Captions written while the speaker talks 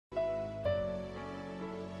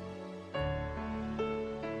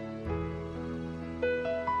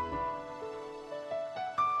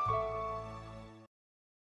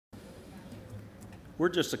We're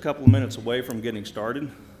just a couple of minutes away from getting started.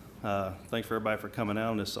 Thanks for everybody for coming out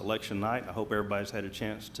on this election night. I hope everybody's had a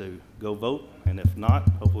chance to go vote, and if not,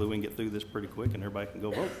 hopefully we can get through this pretty quick and everybody can go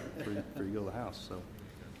vote before you go to the House. So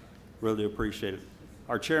really appreciate it.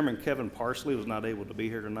 Our chairman, Kevin Parsley, was not able to be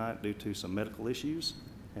here tonight due to some medical issues.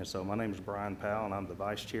 And so my name is Brian Powell, and I'm the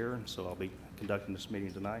vice chair, and so I'll be conducting this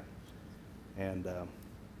meeting tonight. And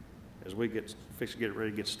as we get ready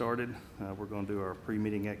to get started, we're going to do our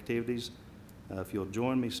pre-meeting activities. If you'll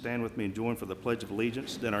join me, stand with me and join for the Pledge of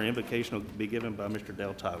Allegiance. Then our invocation will be given by Mr.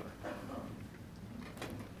 Dale Tyler.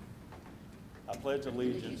 I pledge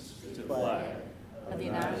allegiance to the flag of the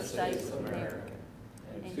United States of America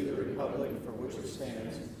and to the republic for which it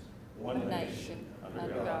stands, one nation,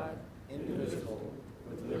 under God, indivisible,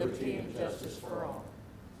 with liberty and justice for all.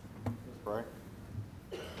 Let's pray.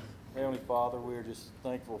 Heavenly Father, we are just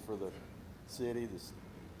thankful for the city, the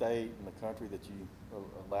state, and the country that you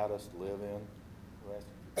allowed us to live in. We ask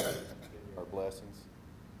you to give our blessings.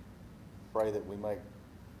 Pray that we make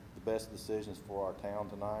the best decisions for our town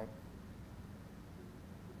tonight.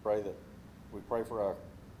 We pray for our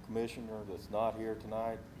commissioner that's not here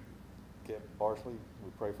tonight, Kevin Parsley.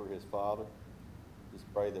 We pray for his father. Just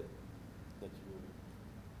pray that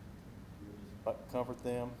you comfort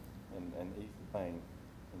them and ease the pain.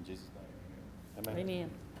 In Jesus' name, amen.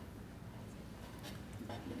 Amen.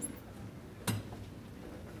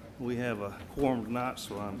 We have a quorum tonight,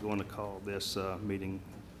 so I'm going to call this meeting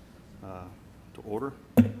to order.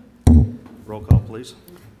 Roll call, please.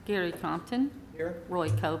 Gary Compton. Here.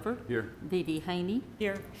 Roy Covert. Here. Vivi Haney.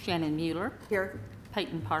 Here. Shannon Mueller. Here.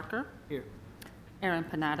 Peyton Parker. Here. Aaron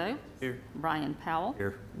Panado. Here. Brian Powell.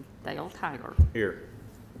 Here. Dale Tyler. Here.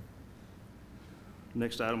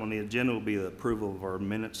 Next item on the agenda will be the approval of our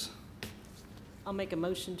minutes. I'll make a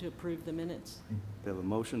motion to approve the minutes. We have a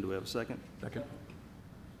motion. Do we have a second? Second.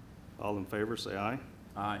 All in favor, say aye.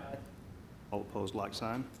 Aye. All opposed, like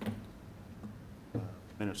sign.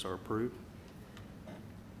 Minutes are approved.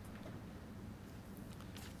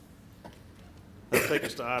 That'll take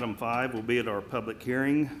us to item 5. We'll be at our public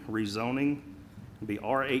hearing, rezoning. It'll be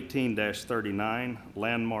R18-39,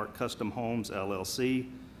 Landmark Custom Homes, LLC,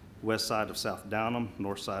 west side of South Downham,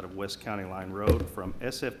 north side of West County Line Road, from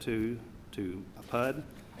SF2 to PUD,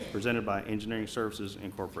 presented by Engineering Services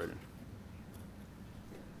Incorporated.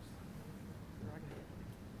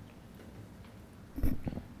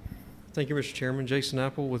 Thank you, Mr. Chairman. Jason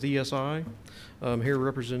Apple with ESI. I'm here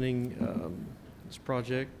representing this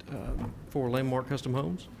project for Landmark Custom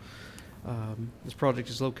Homes. This project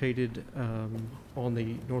is located on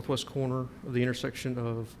the northwest corner of the intersection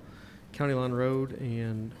of County Line Road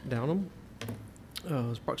and Downham.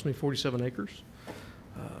 It's approximately 47 acres.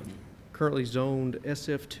 Currently zoned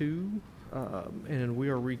SF2, and we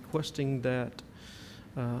are requesting that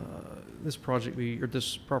this property be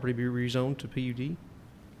rezoned to PUD.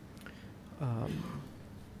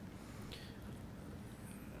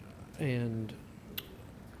 And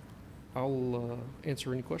I'll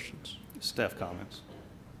answer any questions. Staff comments.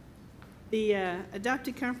 The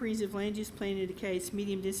adopted comprehensive land use plan indicates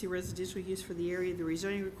medium-density residential use for the area. The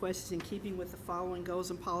rezoning request is in keeping with the following goals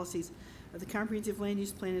and policies of the comprehensive land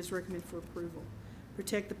use plan is recommended for approval.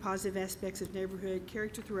 Protect the positive aspects of neighborhood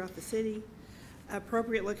character throughout the city.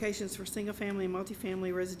 Appropriate locations for single-family and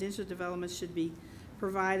multifamily residential developments should be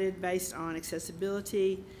provided based on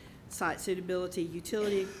accessibility, site suitability,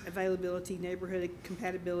 utility availability, neighborhood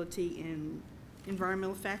compatibility, and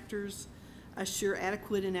environmental factors. Assure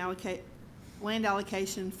adequate and land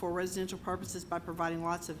allocation for residential purposes by providing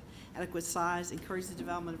lots of adequate size. Encourage the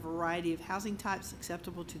development of a variety of housing types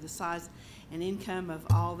acceptable to the size and income of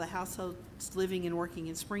all the households living and working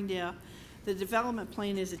in Springdale. The development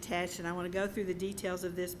plan is attached, and I want to go through the details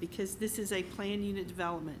of this because this is a planned unit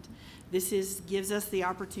development. This gives us the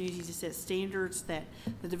opportunity to set standards that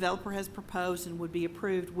the developer has proposed and would be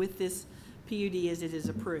approved with this PUD as it is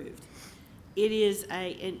approved. It is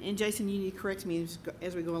and Jason, you need to correct me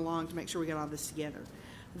as we go along to make sure we get all this together.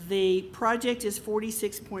 The project is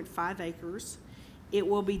 46.5 acres. It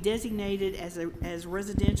will be designated as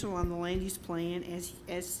residential on the land use plan.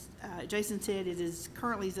 As Jason said, it is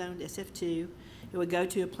currently zoned SF2. It would go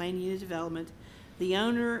to a planned unit development. The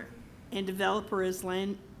owner and developer is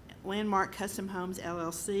Landmark Custom Homes,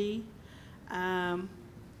 LLC.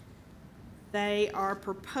 They are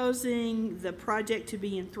proposing the project to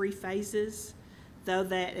be in 3 phases, though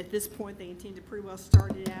that at this point they intend to pretty well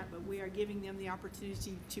start it out, but we are giving them the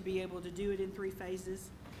opportunity to be able to do it in 3 phases.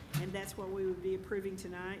 And that's what we would be approving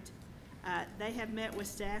tonight. They have met with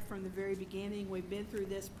staff from the very beginning. We've been through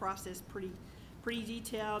this process pretty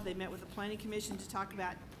detailed. They met with the Planning Commission to talk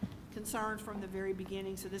about concern from the very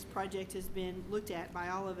beginning, so this project has been looked at by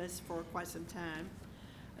all of us for quite some time.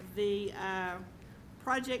 The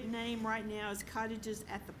project name right now is Cottages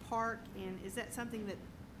at the Park, and is that something that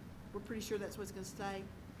we're pretty sure that's what's going to stay?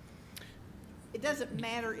 It doesn't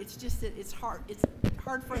matter, it's just that it's hard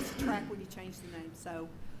for us to track when you change the name, so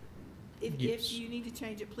if Yes. you need to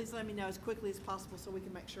change it, please let me know as quickly as possible so we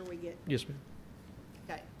can make sure we get. Yes, ma'am.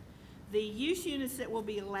 Okay. The use units that will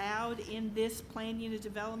be allowed in this planned unit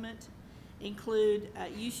development include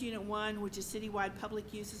use unit 1, which is citywide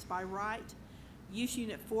public uses by right, use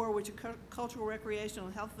unit 4, which are cultural, recreational,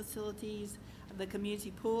 and health facilities. The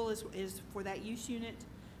community pool is for that use unit.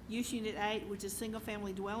 Use unit 8, which is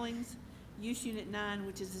single-family dwellings. Use unit 9,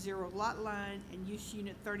 which is a zero lot line, and use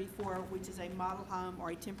unit 34, which is a model home or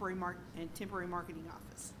a temporary marketing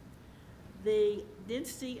office. The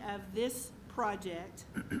density of this project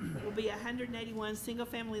will be 181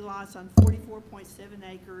 single-family lots on 44.7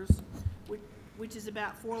 acres, which is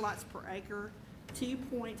about 4 lots per acre.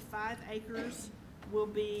 2.5 acres will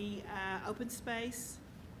be open space,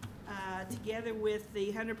 together with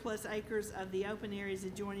the 100-plus acres of the open areas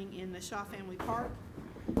adjoining in the Shaw Family Park.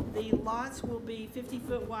 The lots will be 50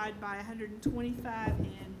 foot wide by 125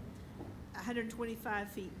 and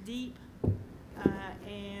 125 feet deep.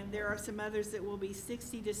 And there are some others that will be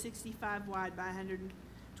 60 to 65 wide by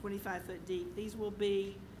 125 foot deep. These will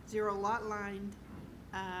be zero lot lined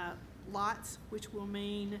lots, which will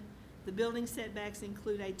mean the building setbacks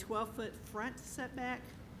include a 12-foot front setback.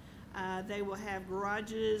 They will have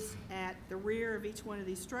garages at the rear of each one of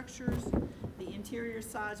these structures. The interior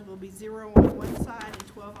sides will be 0 on one side and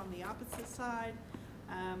 12 on the opposite side.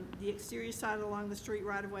 The exterior side along the street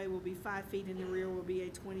right-of-way will be 5 feet, and the rear will be a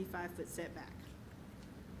 25-foot setback.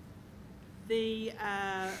 The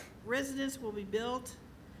residence will be built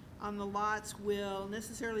on the lots will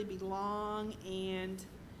necessarily be long and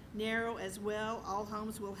narrow as well. All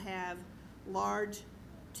homes will have large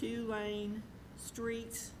 2-lane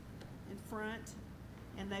streets in front,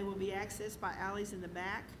 and they will be accessed by alleys in the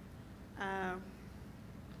back. I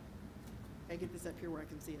get this up here where I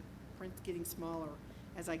can see it. Print's getting smaller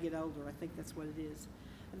as I get older. I think that's what it is.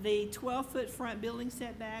 The 12-foot front building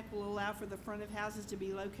setback will allow for the front of houses to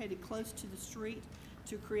be located close to the street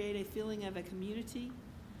to create a feeling of a community.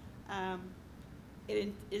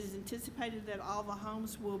 It is anticipated that all the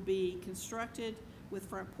homes will be constructed with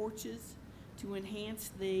front porches to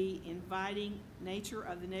enhance the inviting nature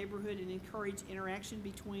of the neighborhood and encourage interaction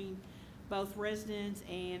between both residents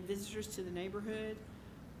and visitors to the neighborhood.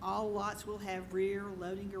 All lots will have rear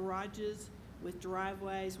loading garages with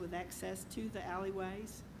driveways with access to the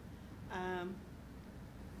alleyways.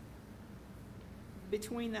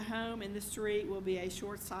 Between the home and the street will be a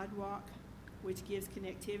short sidewalk, which gives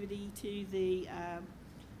connectivity to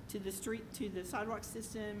the street, to the sidewalk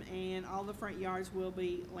system, and all the front yards will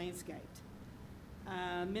be landscaped.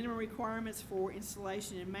 Minimum requirements for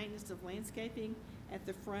installation and maintenance of landscaping at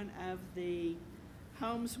the front of the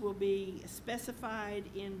homes will be specified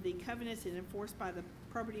in the covenants and enforced by the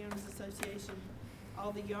Property Owners Association.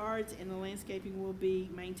 All the yards and the landscaping will be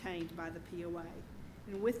maintained by the POA.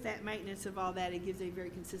 And with that maintenance of all that, it gives a very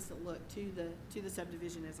consistent look to the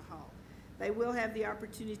subdivision as a whole. They will have the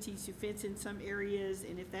opportunity to fence in some areas,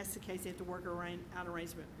 and if that's the case, they have to work out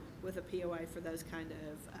arrangement with a POA for those kind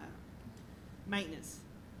of maintenance.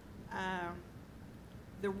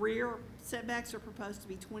 The rear setbacks are proposed to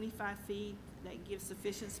be 25 feet. That gives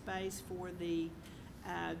sufficient space for the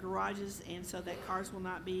garages, and so that cars will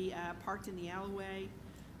not be parked in the alleyway.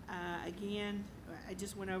 Again, I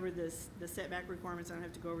just went over the setback requirements. I don't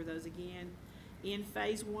have to go over those again. In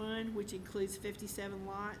phase 1, which includes 57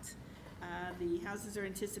 lots, the houses are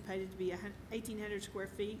anticipated to be 1,800 square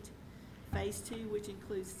feet. Phase 2, which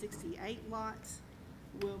includes 68 lots,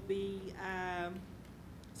 will be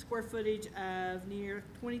square footage of near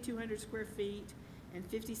 2,200 square feet, and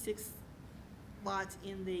 56 lots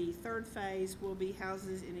in the third phase will be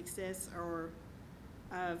houses in excess or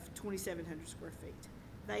of 2,700 square feet.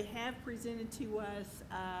 They have presented to us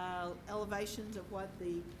elevations of what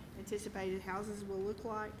the anticipated houses will look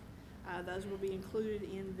like. Those will be included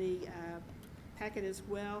in the packet as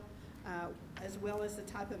well as the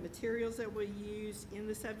type of materials that we use in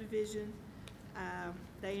the subdivision.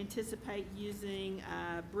 They anticipate using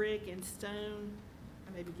brick and stone.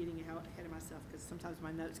 I may be getting ahead of myself because sometimes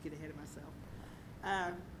my notes get ahead of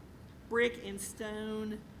myself. Brick and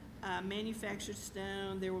stone, manufactured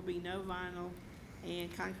stone. There will be no vinyl,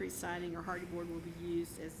 and concrete siding or hardy board will be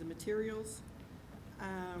used as the materials.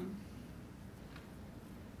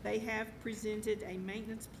 They have presented a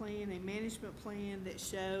maintenance plan, a management plan that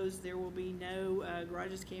shows there will be no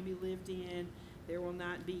garages can be lived in. There will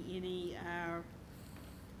not be any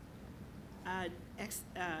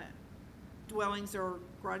dwellings or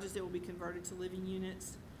garages that will be converted to living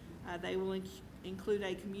units. They will include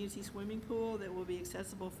a community swimming pool that will be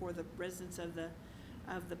accessible for the residents of the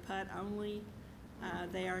PUD only.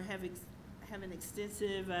 They have an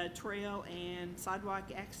extensive trail and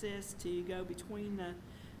sidewalk access to go between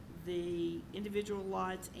the individual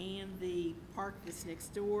lots and the park that's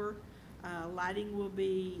next door. Lighting will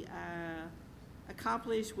be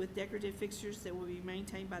accomplished with decorative fixtures that will be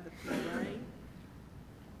maintained by the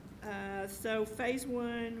PRA. So phase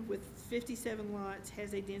 1 with 57 lots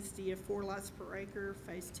has a density of 4 lots per acre.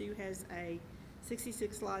 Phase 2 has a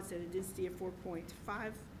 66 lots at a density of 4.5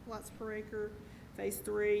 lots per acre. Phase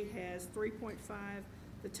 3 has 3.5.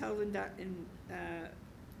 The total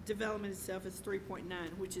development itself is 3.9,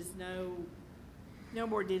 which is no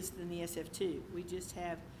more dense than the SF2. We just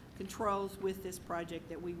have controls with this project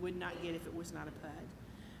that we would not get if it was not a PUD.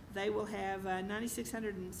 They will have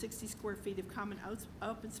 9,660 square feet of common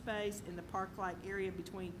open space in the park-like area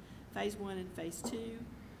between phase 1 and phase 2.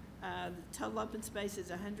 The total open space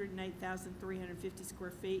is 108,350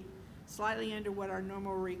 square feet, slightly under what our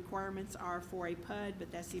normal requirements are for a PUD,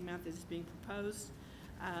 but that's the amount that is being proposed.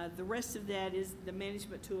 The rest of that is the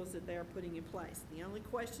management tools that they are putting in place. The only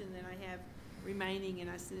question that I have remaining,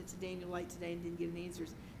 and I sent it to Daniel late today and didn't get an answer,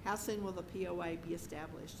 is how soon will the POA be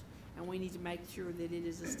established? And we need to make sure that it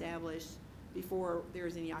is established before there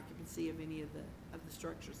is any occupancy of any of the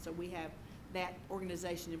structures. So we have that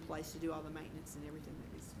organization in place to do all the maintenance and everything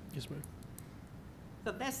that is. Yes, ma'am.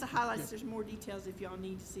 So that's the highlights. There's more details if y'all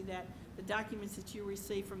need to see that. The documents that you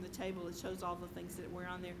receive from the table, it shows all the things that were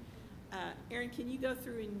on there. Aaron, can you go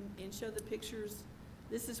through and show the pictures?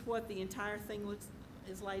 This is what the entire thing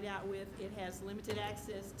is laid out with. It has limited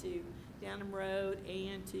access to Downham Road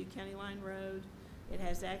and to County Line Road. It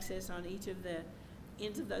has access on each of the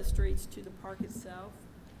ends of those streets to the park itself.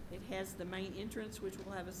 It has the main entrance, which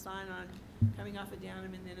will have a sign on coming off of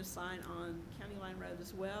Downham, and then a sign on County Line Road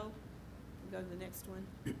as well. We'll go to the next one.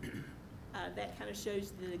 That kind of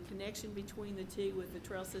shows the connection between the two with the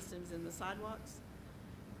trail systems and the sidewalks.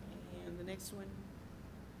 And the next one,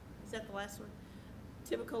 is that the last one?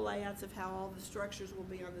 Typical layouts of how all the structures will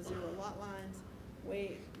be on the 0 lot lines.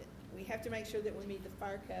 We have to make sure that we meet the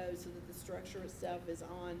fire code so that the structure itself is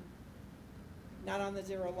not on the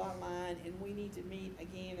 0 lot line, and we need to meet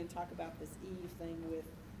again and talk about this eave thing with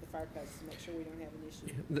the fire codes to make sure we don't have an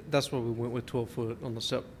issue. That's why we went with 12 foot on the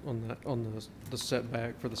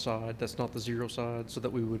setback for the side. That's not the 0 side, so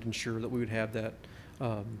that we would ensure that we would have that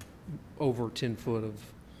over 10 foot of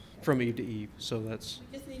from eve to eve. So that's.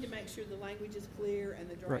 We just need to make sure the language is clear and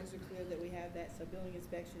the drawings are clear, that we have that, so building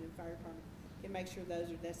inspection and fire department can make sure that's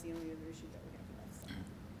the only other issue that we have today.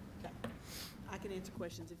 So, okay. I can answer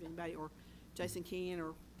questions if anybody, or Jason can,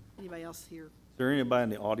 or anybody else here. Is there anybody in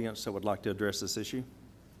the audience that would like to address this issue?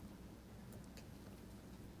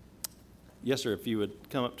 Yes, sir. If you would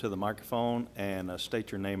come up to the microphone and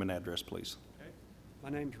state your name and address, please. Okay.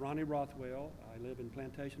 My name's Ronnie Rothwell. I live in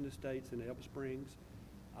Plantation Estates in Elba Springs.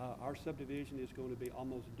 Our subdivision is going to be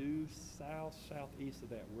almost due southeast of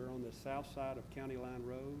that. We're on the south side of County Line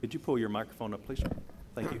Road. Could you pull your microphone up, please?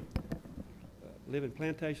 Thank you. Live in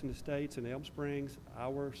Plantation Estates in Elm Springs.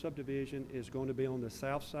 Our subdivision is going to be on the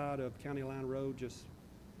south side of County Line Road, just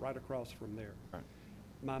right across from there. Right.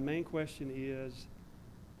 My main question is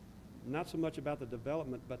not so much about the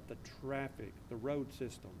development, but the traffic, the road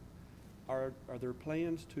system. Are there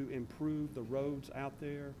plans to improve the roads out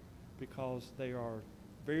there? Because they are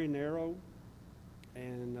very narrow,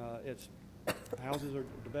 and houses are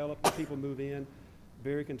developed, people move in.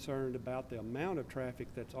 Very concerned about the amount of traffic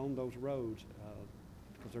that's on those roads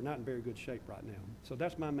because they're not in very good shape right now. So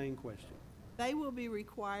that's my main question. They will be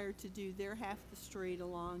required to do their half of the street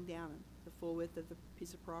along down the full width of the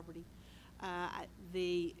piece of property.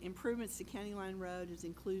 The improvements to County Line Road is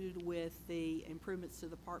included with the improvements to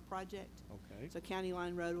the park project. Okay. So County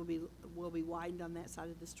Line Road will be widened on that side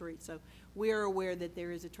of the street. So we are aware that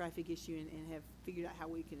there is a traffic issue and have figured out how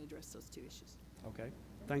we can address those two issues. Okay.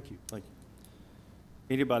 Thank you. Thank you.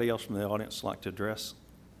 Anybody else from the audience like to address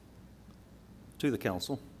to the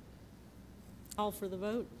council? All for the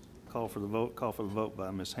vote? Call for the vote. Call for the vote by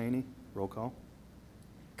Ms. Haney. Roll call.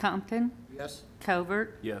 Compton, Yes.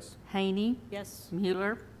 Covert, Yes. Haney, Yes.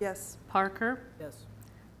 Mueller, Yes. Parker, Yes.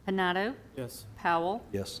 Panado, Yes. Powell,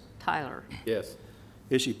 Yes. Tyler. Yes.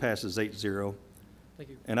 Issue passes 8-0. Thank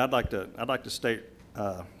you. And I'd like to state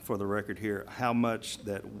for the record here how much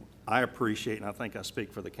that I appreciate, and I think I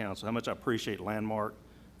speak for the council, how much I appreciate Landmark,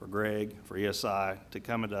 for Greg, for ESI, to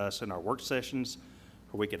come to us in our work sessions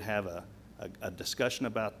where we could have a a discussion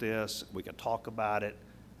about this. We could talk about it.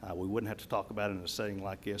 We wouldn't have to talk about it in a setting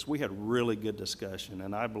like this. We had really good discussion,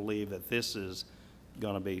 and I believe that this is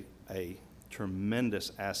going to be a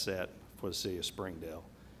tremendous asset for the city of Springdale.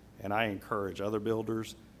 And I encourage other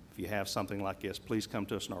builders, if you have something like this, please come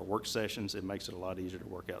to us in our work sessions. It makes it a lot easier to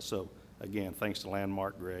work out. So again, thanks to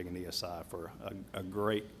Landmark, Greg, and ESI for a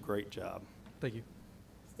great, great job. Thank you.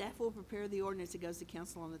 Staff will prepare the ordinance that goes to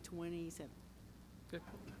council on the 27th.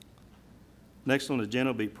 Next on the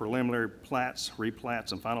agenda will be preliminary plats,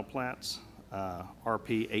 replats, and final plats.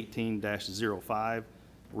 RP 18-05,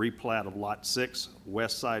 replat of Lot 6,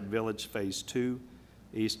 West Side Village Phase 2,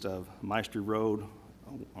 east of Maestri Road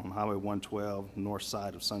on Highway 112, north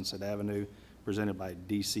side of Sunset Avenue, presented by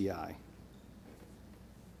DCI.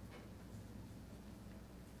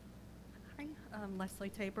 Hi, I'm Leslie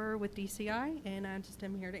Tabor with DCI, and I just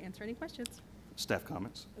am here to answer any questions. Staff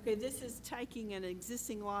comments. Okay, this is taking an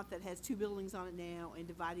existing lot that has 2 buildings on it now and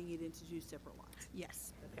dividing it into 2 separate lots.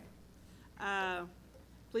 Yes. Okay.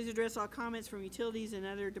 Please address all comments from utilities and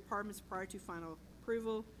other departments prior to final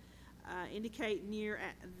approval. Indicate near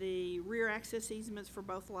the rear access easements for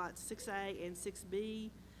both lots 6A and 6B.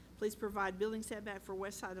 Please provide building setback for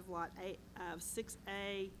west side of lot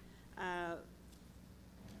 6A.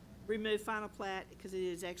 Remove final plat because it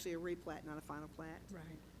is actually a replat, not a final plat.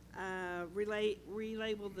 Right.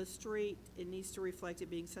 Relabel the street. It needs to reflect it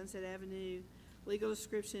being Sunset Avenue. Legal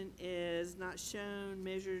description is not shown,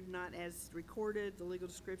 measured, not as recorded. The legal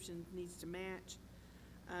description needs to match.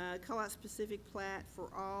 Call out specific plat for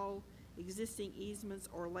all existing easements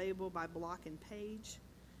or label by block and page.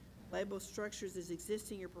 Label structures as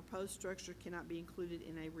existing or proposed structure cannot be included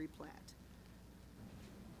in a replat.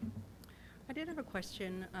 I did have a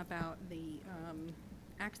question about the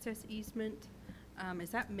access easement. Is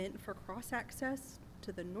that meant for cross-access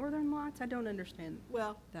to the northern lots? I don't understand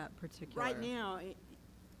Well, that particular. right now,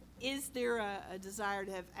 is there a desire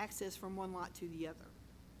to have access from one lot to the other?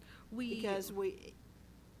 Because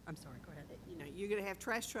I'm sorry, go ahead. you know, you're gonna have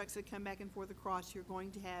trash trucks that come back and forth across. You're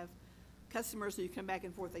going to have customers who come back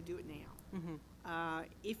and forth. They do it now. Mm-hmm.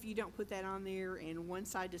 If you don't put that on there and one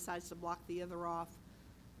side decides to block the other off,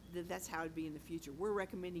 that's how it'd be in the future. We're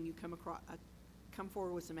recommending you come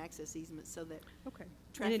forward with some access easements so that, Okay. In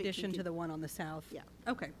traffic can addition to get- the one on the south? Yeah.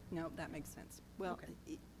 Okay, no, that makes sense. well,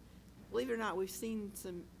 Okay. believe it or not, we've seen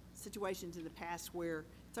some situations in the past where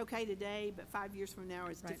it's okay today, but 5 years from now,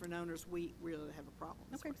 it's Right. different owners. We really have a problem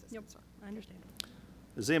as Okay, far as that's yep, concerned. I understand.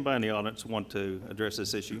 Does anybody in the audience want to address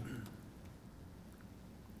this issue?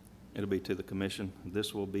 It'll be to the commission.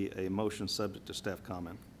 This will be a motion subject to staff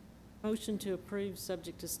comment. Motion to approve,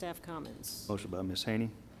 subject to staff comments. Motion by Ms. Haney,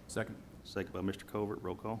 Second. second by Mr. Covert.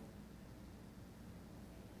 Roll call.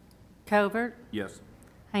 Covert, Yes.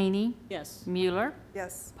 Haney, Yes. Mueller,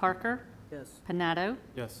 Yes. Parker, Yes. Panado,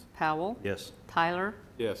 Yes. Powell, Yes. Tyler,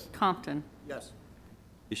 Yes. Compton. Yes.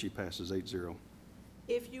 Issue passes 8-0.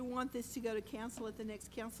 If you want this to go to council at the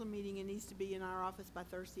next council meeting, it needs to be in our office by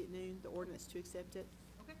Thursday at noon, the ordinance to accept it.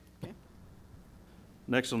 Okay.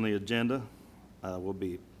 Next on the agenda will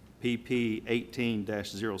be PP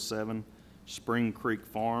 18-07, Spring Creek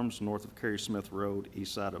Farms, north of Cary Smith Road,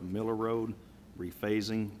 east side of Miller Road,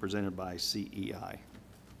 rephasing, presented by CEI.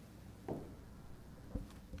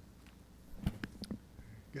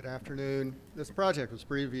 Good afternoon. This project was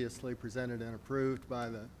previously presented and approved by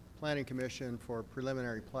the Planning Commission for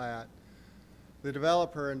preliminary plat. The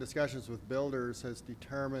developer, in discussions with builders, has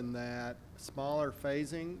determined that smaller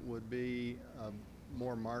phasing would be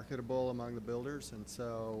more marketable among the builders, and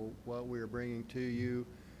so what we are bringing to you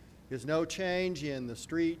is no change in the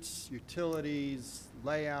streets, utilities,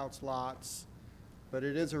 layouts, lots, but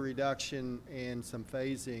it is a reduction in some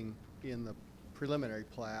phasing in the preliminary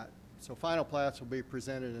plat. So final plats will be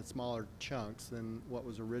presented in smaller chunks than what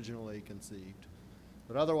was originally conceived.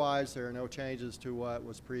 But otherwise, there are no changes to what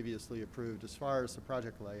was previously approved as far as the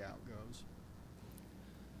project layout goes.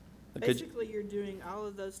 Basically, you're doing all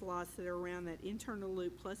of those lots that are around that internal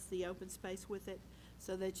loop plus the open space with it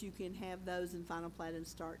so that you can have those in final plat and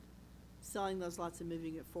start selling those lots and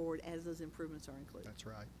moving it forward as those improvements are included. That's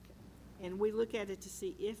right. And we look at it to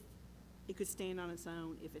see if it could stand on its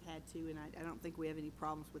own if it had to, and I don't think we have any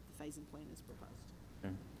problems with the phasing plan as proposed.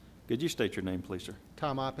 Okay. Could you state your name, please, sir?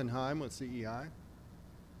 Tom Oppenheim with CEI.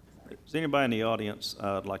 Is anybody in the audience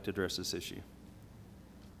like to address this issue?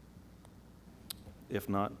 If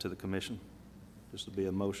not, to the commission. This will be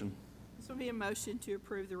a motion. This will be a motion to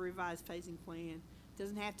approve the revised phasing plan.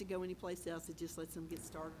 Doesn't have to go anyplace else. It just lets them get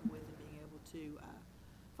started with and being able to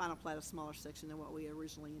final plat a smaller section than what we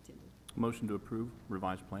originally intended. Motion to approve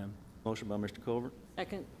revised plan. Motion by Mr. Culver,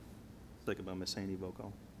 Second. second by Ms. Haney. Roll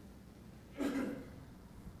call.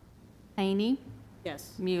 Haney,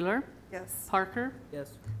 Yes. Mueller, Yes. Parker,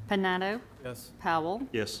 Yes. Panado, Yes. Powell,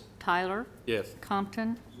 Yes. Tyler, Yes.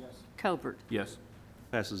 Compton, Yes. Covert. Yes.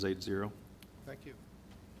 Passes 8-0. Thank you.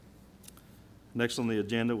 Next on the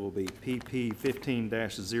agenda will be PP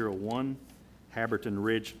 15-01, Haberton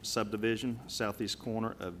Ridge subdivision, southeast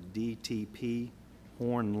corner of DTP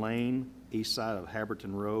Horn Lane, east side of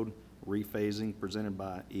Haberton Road, rephasing, presented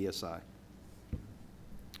by ESI.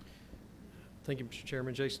 Thank you, Mr.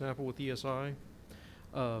 Chairman. Jason Apple with ESI.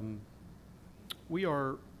 We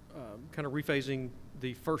are kind of rephasing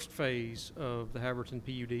the first phase of the Haberton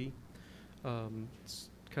PUD. It's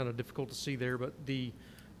kind of difficult to see there, but the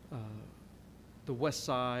west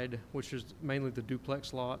side, which is mainly the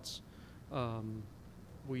duplex lots,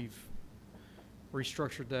 we've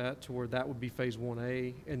restructured that to where that would be Phase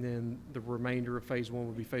 1A, and then the remainder of Phase 1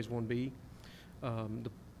 would be Phase 1B.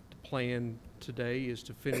 The plan today is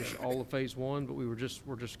to finish all of Phase 1, but we're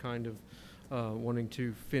just kind of wanting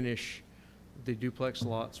to finish the duplex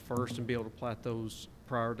lots first and be able to plat those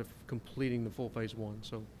prior to completing the full Phase 1.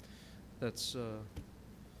 So that's the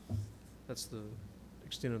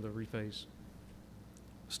extent of the rephase.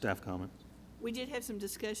 Staff comment. We did have some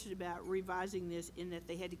discussion about revising this in that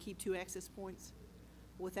they had to keep 2 access points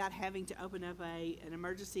without having to open up an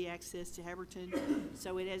emergency access to Haberton.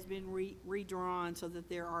 So it has been redrawn so that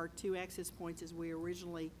there are 2 access points as we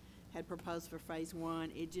originally had proposed for Phase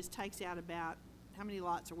 1. It just takes out about, how many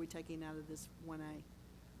lots are we taking out of this 1A?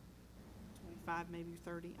 25, maybe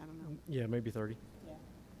 30, I don't know. Yeah, maybe 30.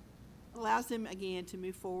 Allows them, again, to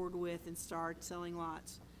move forward with and start selling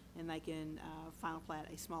lots, and they can final plat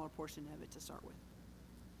a smaller portion of it to start with.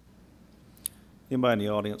 Anybody in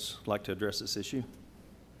the audience like to address this issue?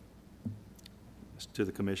 It's to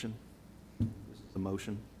the commission. This is the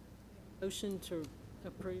motion. Motion to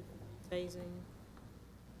approve phasing.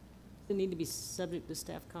 Does it need to be subject to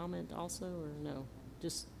staff comment also, or no?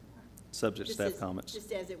 Just, Subject to Just staff as- comments.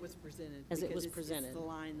 Just as it was presented. As it because was it's presented. the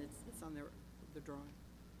line that's on the drawing.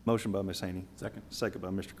 Motion by Ms. Haney. Second. Second by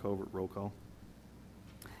Mr. Colbert. Roll call.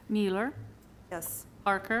 Mueller, Yes.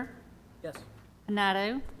 Parker, Yes.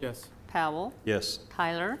 Panado, Yes. Powell, Yes.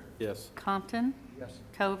 Tyler, Yes. Compton, Yes.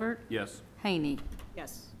 Covert, Yes. Haney.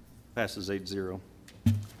 yes. Passes 8-0.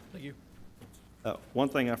 Thank you. One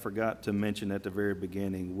thing I forgot to mention at the very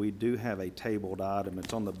beginning, we do have a tabled item.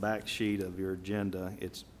 It's on the back sheet of your agenda.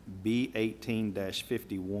 It's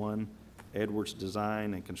B18-51, Edwards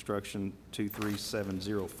Design and Construction,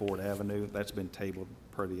 2370 Ford Avenue. That's been tabled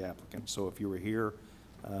per the applicant. So if you were here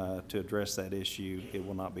to address that issue, it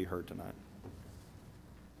will not be heard tonight.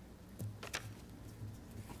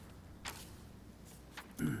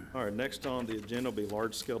 All right, next on the agenda will be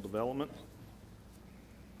large-scale development.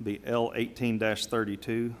 Be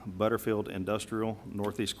L18-32, Butterfield Industrial,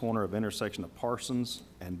 northeast corner of intersection of Parsons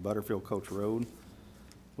and Butterfield Coach Road.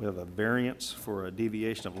 We have a variance for a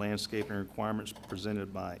deviation of landscaping requirements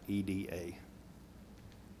presented by EDA.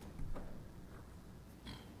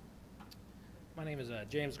 My name is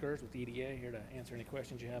James Gers with EDA, here to answer any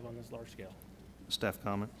questions you have on this large scale. Staff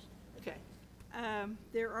comments? Okay.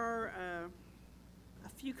 There are a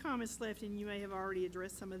few comments left, and you may have already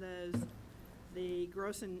addressed some of those. The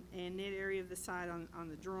gross and net area of the site on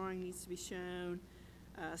the drawing needs to be shown.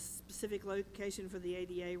 Specific location for the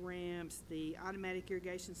ADA ramps, the automatic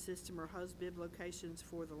irrigation system or hose bib locations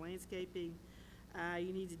for the landscaping.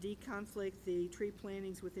 You need to deconflict the tree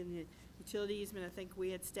plantings within the utility easement. I think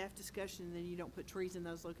we had staff discussion, and then you don't put trees in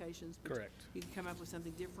those locations. But Correct. you can come up with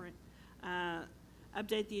something different.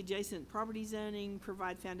 Update the adjacent property zoning,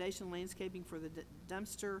 provide foundation landscaping for the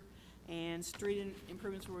dumpster, and street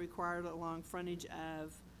improvements were required along frontage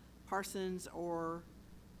of Parsons, or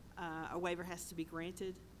a waiver has to be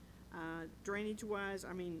granted. Drainage-wise,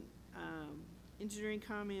 engineering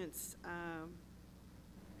comments,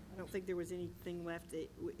 I don't think there was anything left.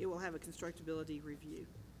 It will have a constructability review.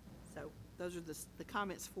 So those are the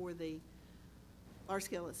comments for the large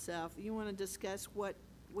scale itself. You want to discuss what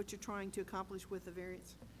you're trying to accomplish with the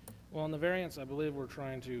variance? Well, on the variance, I believe we're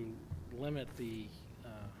trying to limit the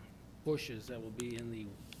bushes that will be in the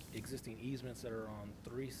existing easements that are on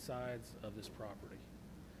 3 sides of this property.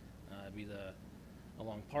 It'd be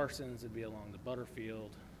along Parsons, it'd be along the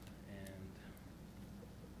Butterfield, and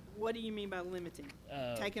What do you mean by limiting?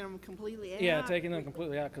 Taking them completely out? yeah, taking them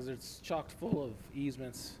completely out because it's chocked full of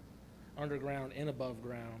easements underground and above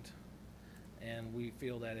ground. And we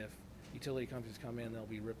feel that if utility companies come in, they'll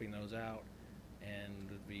be ripping those out, and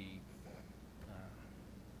it'd be,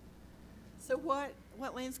 So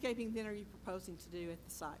what landscaping then are you proposing to do at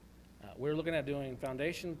the site? we're looking at doing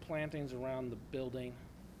foundation plantings around the building,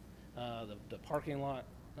 the parking lot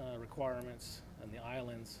requirements and the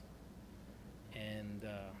islands, and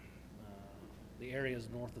the area is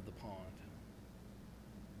north of the pond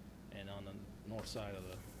and on the north side of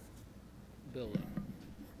the building.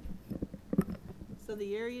 So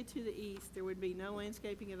the area to the east, there would be no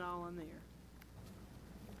landscaping at all on there?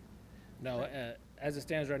 No, as it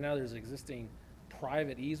stands right now, there's an existing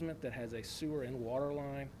private easement that has a sewer and water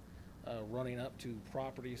line running up to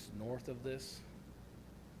properties north of this.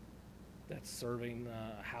 That's serving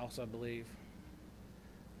a house, I believe.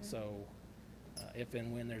 So if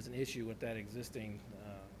and when there's an issue with that existing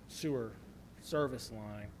sewer service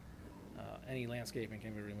line, any landscaping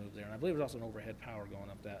can be removed there. And I believe there's also an overhead power going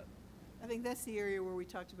up that. I think that's the area where we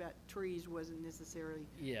talked about trees wasn't necessarily.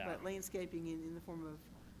 Yeah. But landscaping in the form of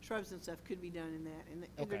shrubs and stuff could be done in that. And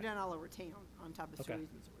they're Okay. done all over town on top of Okay. sewer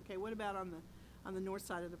easements. Okay, what about on the north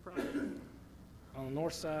side of the property? On the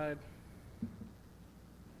north side,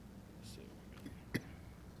 let's see.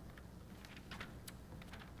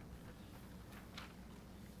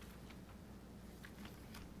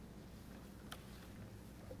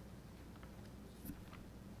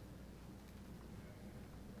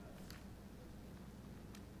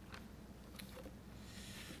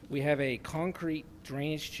 We have a concrete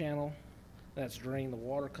drainage channel that's draining the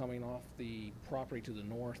water coming off the property to the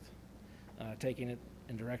north, taking it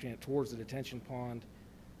and directing it towards the detention pond.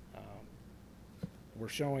 We're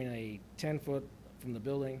showing a 10-foot from the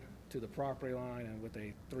building to the property line, and with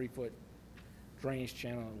a 3-foot drainage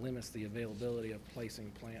channel, it limits the availability of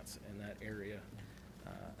placing plants in that area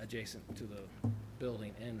adjacent to the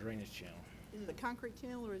building and drainage channel. Is it a concrete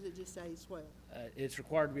channel or is it just a swale? It's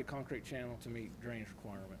required to be a concrete channel to meet drainage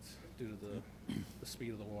requirements due to the speed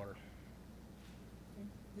of the water.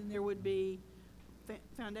 Then there would be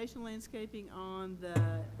foundation landscaping on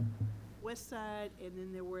the west side, and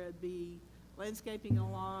then there would be landscaping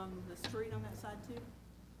along the street on that side too?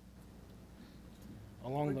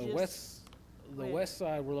 Along Or the just west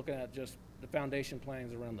side, we're looking at just the foundation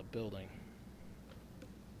plantings around the building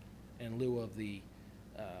in lieu of the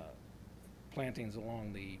plantings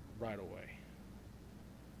along the right-of-way,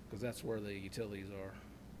 because that's where the utilities are.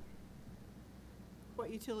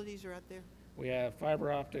 What utilities are out there? We have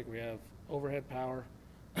fiber optic, we have overhead power,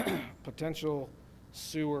 potential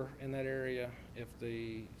sewer in that area if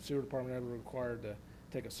the sewer department ever required to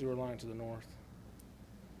take a sewer line to the north.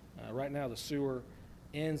 Right now, the sewer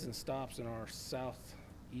ends and stops in our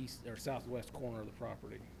southeast or southwest corner of the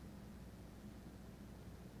property.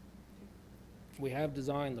 We have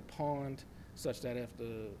designed the pond such that if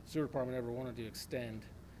the sewer department ever wanted to extend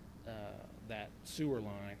that sewer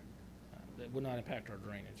line, that would not impact our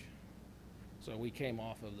drainage. So we came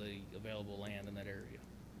off of the available land in that area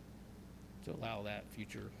to allow that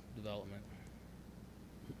future development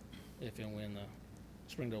if and when the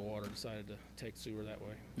Springdale Water decided to take sewer that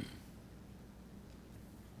way.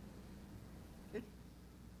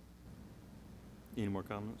 Any more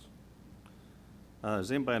comments?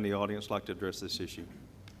 Does anybody in the audience like to address this issue?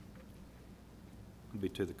 It'd be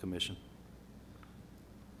to the commission.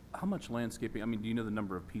 How much landscaping, I mean, do you know the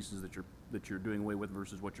number of pieces that you're doing away with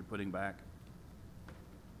versus what you're putting back?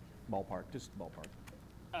 Ballpark, just ballpark.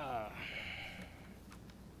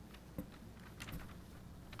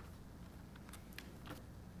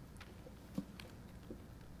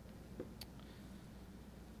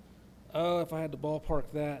 If I had to ballpark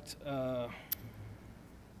that,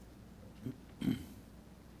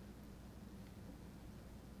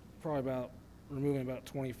 probably about removing about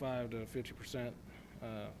 25 to 50%,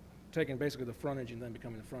 taking basically the frontage and then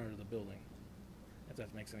becoming the frontage of the building, if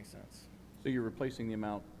that makes any sense. So you're replacing the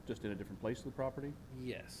amount just in a different place of the property?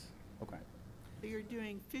 Yes. Okay. So you're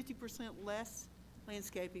doing 50% less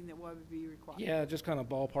landscaping than what would be required? Yeah, just kind of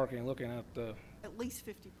ballparking, looking at the, At least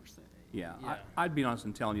 50%. Yeah, Yeah. I'd be honest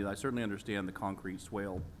in telling you that I certainly understand the concrete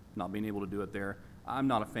swale, not being able to do it there. I'm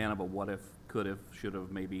not a fan of a what if, could have, should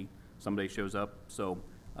have, maybe someday shows up. So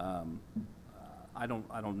I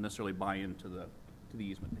don't necessarily buy into the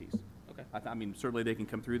easement piece. okay. I mean, certainly they can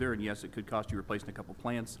come through there, and yes, it could cost you replacing a couple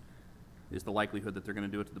plants. Is the likelihood that they're going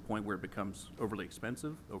to do it to the point where it becomes overly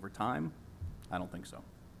expensive over time? I don't think so.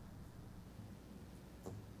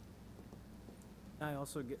 I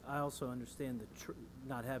also understand the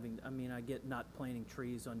not having, I mean, I get not planting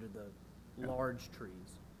trees under the Yeah. large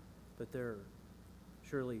trees, but they're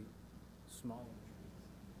surely smaller trees.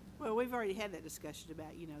 Well, we've already had that discussion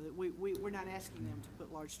about, that we're not asking them to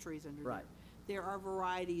put large trees under there. Right. There are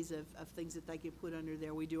varieties of things that they can put under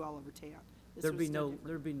there. We do all over town. This There'd was be no no, different.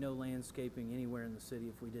 there'd be no landscaping anywhere in the city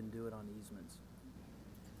if we didn't do it on easements.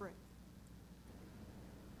 Correct.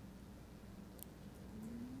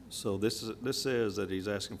 So this says that he's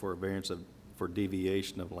asking for a variance for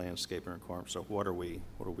deviation of landscaping requirements. So what are we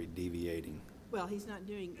deviating? Well, he's not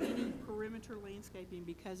doing any perimeter landscaping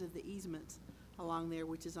because of the easements along there,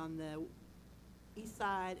 which is on the east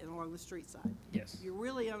side and along the street side. Yes, You're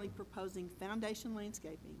really only proposing foundation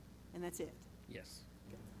landscaping, and that's it. yes.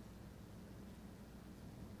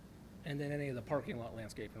 And then any of the parking lot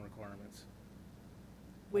landscaping requirements.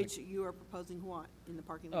 Which you are proposing what in the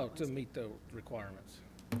parking lot? Oh, to landscape? meet the requirements.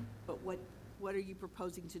 But what are you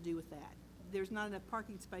proposing to do with that? There's not enough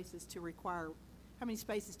parking spaces to require, how many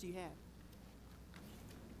spaces do you have?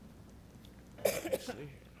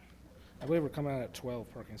 I believe we're coming out at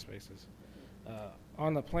 12 parking spaces.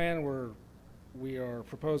 On the plan, we are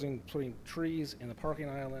proposing putting trees in the parking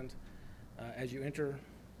island as you enter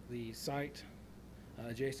the site,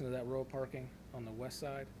 adjacent to that row parking on the west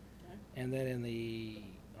side. Okay. And then on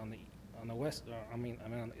the west, on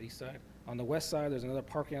the east side. On the west side, there's another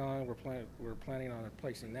parking island. We're planning on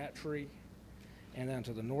placing that tree. And then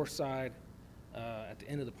to the north side, at the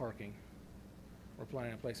end of the parking, we're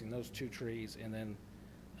planning on placing those 2 trees, and then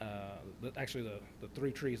actually the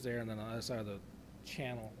 3 trees there, and then on the other side of the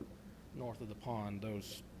channel, north of the pond,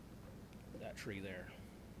 that tree there.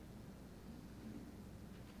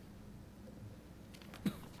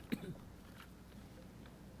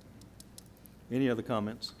 Any other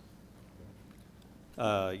comments?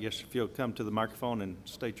 Yes, if you'll come to the microphone and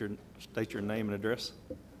state your name and address.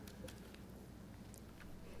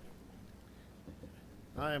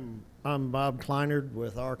 I'm Bob Kleinard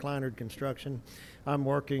with R. Kleinard Construction. I'm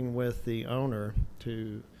working with the owner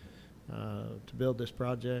to build this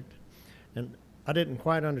project, and I didn't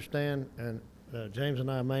quite understand, and James and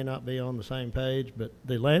I may not be on the same page, but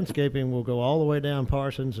the landscaping will go all the way down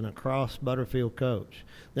Parsons and across Butterfield Coach.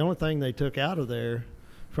 The only thing they took out of there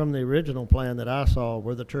from the original plan that I saw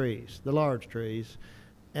were the trees, the large trees.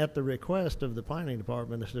 At the request of the planning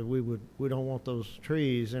department, they said we don't want those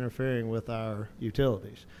trees interfering with our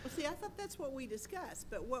utilities. Well, see, I thought that's what we discussed,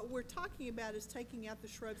 but what we're talking about is taking out the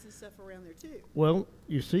shrubs and stuff around there too. Well,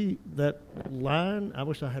 you see that line, I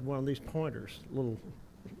wish I had one of these pointers, little,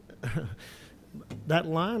 that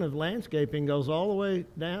line of landscaping goes all the way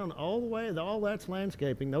down, all that's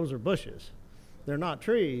landscaping. Those are bushes. They're not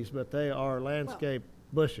trees, but they are landscape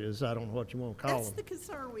bushes. I don't know what you want to call That's them. the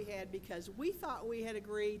concern we had, because we thought we had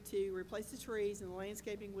agreed to replace the trees and the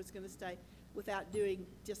landscaping was gonna stay without doing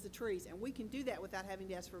just the trees. And we can do that without having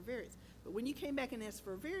to ask for a variance. But when you came back and asked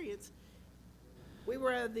for a variance, we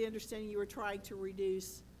were of the understanding you were trying to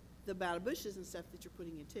reduce the amount of bushes and stuff that you're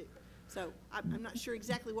putting in too. So I'm not sure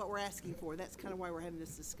exactly what we're asking for. That's kind of why we're having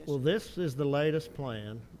this discussion. Well, this is the latest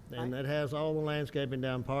plan, and Right. it has all the landscaping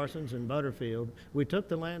down Parsons and Butterfield. We took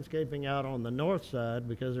the landscaping out on the north side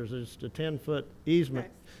because there's just a 10-foot easement.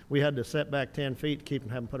 Okay. We had to set back 10 feet to keep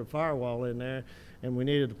from having to put a firewall in there, and we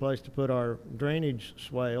needed a place to put our drainage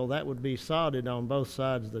swale. That would be sodded on both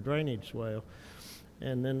sides of the drainage swale.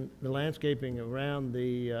 And then the landscaping around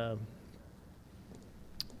the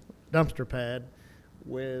dumpster pad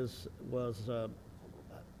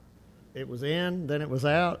it was in, then it was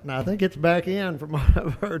out, and I think it's back in from what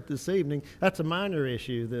I've heard this evening. That's a minor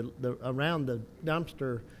issue. The around the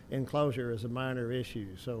dumpster enclosure is a minor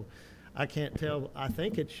issue. So I can't tell. I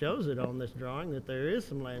think it shows it on this drawing that there is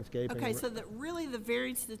some landscaping. Okay, so really the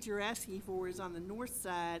variance that you're asking for is on the north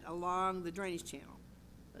side along the drainage channel.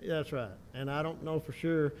 That's right. And I don't know for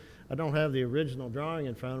sure. I don't have the original drawing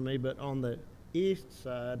in front of me, but on the east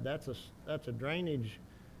side, that's a drainage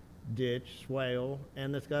ditch swale,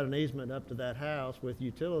 and it's got an easement up to that house with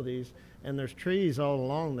utilities, and there's trees all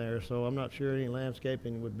along there, so I'm not sure any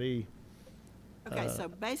landscaping would be. Okay, so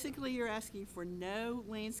basically you're asking for no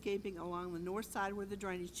landscaping along the north side where the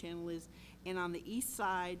drainage channel is, and on the east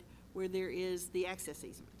side where there is the access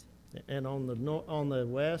easement. And on the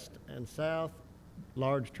west and south,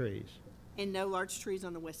 large trees. And no large trees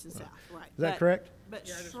on the west and south, right. Is that correct? But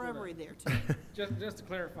Yeah, just shrubbery there too. Just to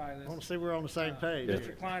clarify I this. want to see we're on the same page.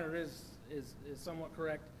 Mr. Kleiner is somewhat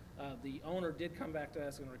correct. The owner did come back to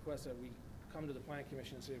us and request that we come to the planning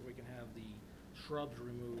commission and see if we can have the shrubs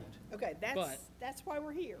removed. Okay, But- that's why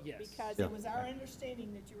we're here. Yes. Because Yeah. it was our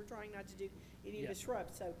understanding that you were trying not to do any of the Yeah.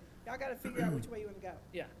 shrubs, so y'all gotta figure out which way you wanna go.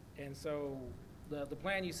 Yeah, and so the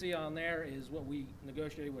plan you see on there is what we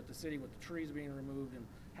negotiated with the city with the trees being removed and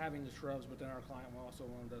having the shrubs, but then our client also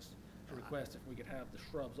wanted us to request if we could have the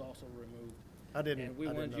shrubs also removed. I didn't. And we I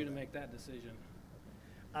didn't wanted know you to that. make that decision.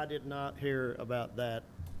 I did not hear about that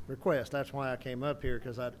request. That's why I came up here,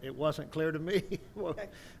 because it wasn't clear to me. Well, Okay.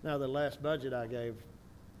 now, the last budget I gave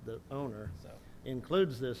the owner So,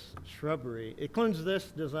 includes this shrubbery, it includes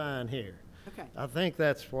this design here. Okay, I think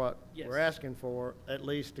that's what Yes. we're asking for, at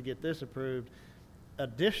least to get this approved.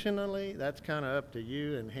 Additionally, that's kind of up to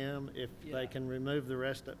you and him. If they Yeah. can remove the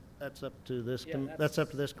rest, that's up to this, Yeah, that's up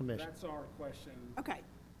to this commission. That's our question. Okay.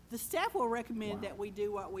 The staff will recommend that we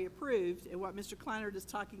do what we approved and what Mr. Kleinert is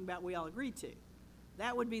talking about we all agreed to.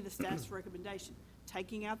 That would be the staff's recommendation.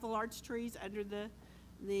 Taking out the large trees under the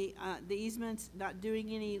easements, not doing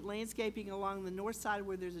any landscaping along the north side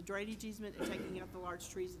where there's a drainage easement, and taking out the large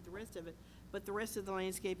trees at the rest of it. But the rest of the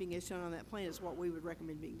landscaping as shown on that plan is what we would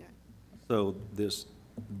recommend being done. So this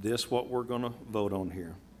what we're gonna vote on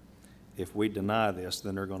here, if we deny this,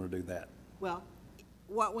 then they're gonna do that. Well,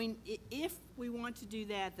 if we want to do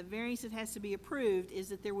that, the variance that has to be approved is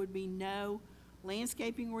that there would be no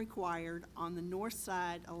landscaping required on the north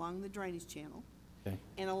side along the drainage channel Okay.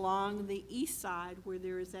 and along the east side where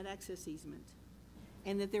there is that access easement.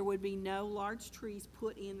 And that there would be no large trees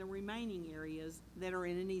put in the remaining areas that are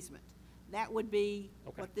in an easement. That would be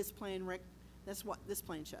Okay. what this plan that's what this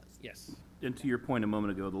plan shows. Yes. And to your point a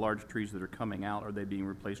moment ago, the large trees that are coming out, are they being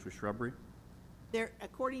replaced with shrubbery? There,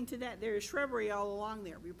 according to that, there is shrubbery all along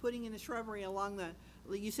there. We're putting in the shrubbery along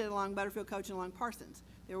you said along Butterfield Coach and along Parsons.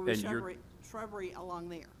 There will be And you're- shrubbery along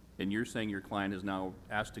there. And you're saying your client is now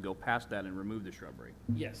asked to go past that and remove the shrubbery?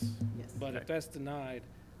 Yes. Yes. But if that's denied,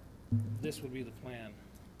 this would be the plan.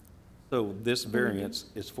 So this variance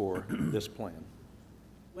is for this plan.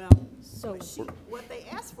 Well, So, what they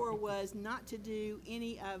asked for was not to do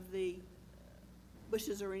any of the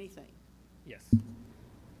bushes or anything. Yes.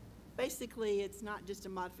 Basically, it's not just a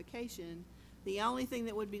modification. The only thing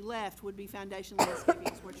that would be left would be foundation landscaping,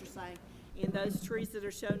 is what you're saying. And those trees that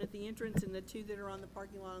are shown at the entrance and the two that are on the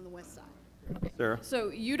parking lot on the west side. Sarah? So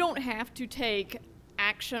you don't have to take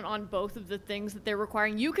action on both of the things that they're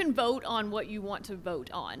requiring. You can vote on what you want to vote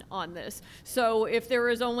on this. So if there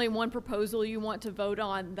is only one proposal you want to vote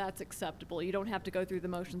on, that's acceptable. You don't have to go through the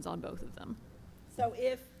motions on both of them. So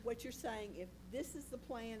if, what you're saying, if this is the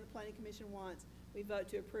plan the planning commission wants, we vote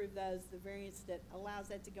to approve those, the variance that allows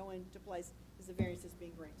that to go into place is the variance that's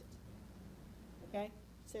being granted. Okay?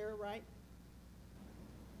 Sarah, right?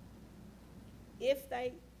 If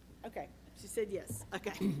they, okay, she said yes,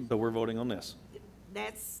 okay. So we're voting on this.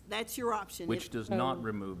 That's your option. Which If- does not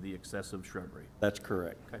remove the excessive shrubbery? That's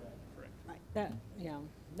correct. Okay.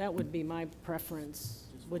 that would be my preference,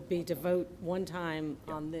 would be to vote one time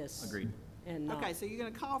on this. Agreed. And not. Okay, so you're gonna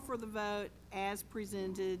call for the vote as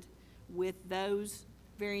presented with those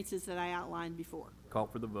variances that I outlined before. Call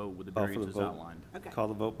for the vote with the Call for the variances vote. outlined. Okay. Call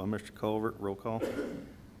the vote by Mr. Culvert, roll call.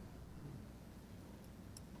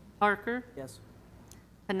 Parker, Yes.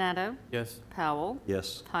 Benado, Yes. Powell,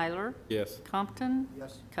 Yes. Tyler, Yes. Compton,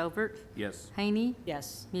 Covert, Yes. Haney,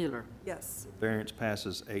 Yes. Mueller. Yes. Variance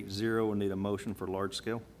passes 8-0. We need a motion for large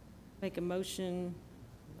scale. Make a motion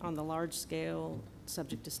on the large scale,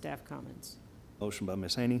 subject to staff comments. Motion by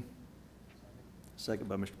Ms. Haney. Second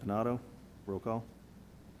by Mr. Panado. Roll call.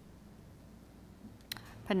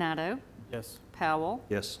 Benado, Yes. Powell,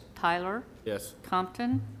 Yes. Tyler, Yes.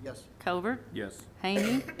 Compton, Yes. Covert, Yes.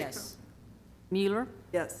 Haney, Yes. Mueller,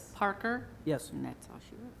 Yes. Parker, Yes. and that's all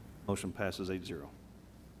she wrote. Motion passes 8-0.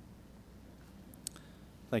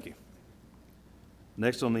 Thank you.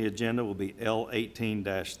 Next on the agenda will be L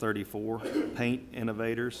 18-34, Paint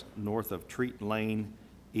Innovators, north of Treat Lane,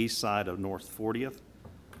 east side of North 40th.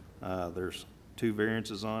 There's two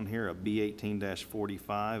variances on here, a B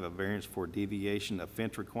 18-45, a variance for deviation of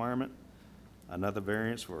fence requirement. Another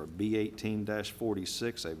variance for a B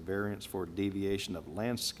 18-46, a variance for deviation of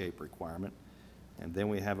landscape requirement. And then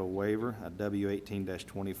we have a waiver, a W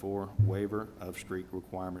 18-24, waiver of street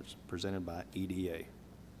requirements presented by EDA.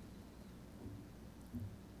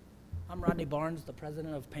 I'm Rodney Barnes, the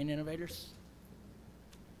president of Paint Innovators.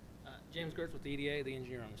 James Gertz with the EDA, the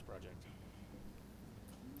engineer on this project.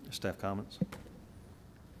 Staff comments?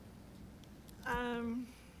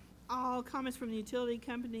 All comments from the utility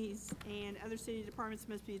companies and other city departments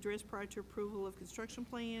must be addressed prior to approval of construction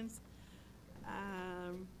plans.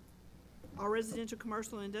 All residential,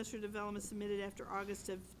 commercial, and industrial developments submitted after August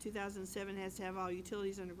of 2007 has to have all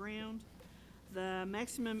utilities underground. The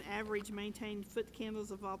maximum average maintained foot candles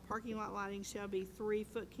of all parking lot lighting shall be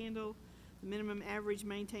 3-foot candle. The minimum average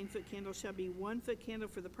maintained foot candle shall be 1-foot candle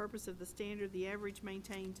for the purpose of the standard. The average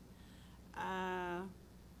maintained, I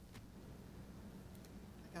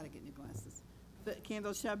gotta get new glasses. Foot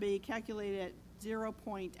candle shall be calculated at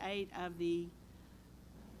 0.8 of the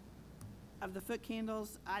foot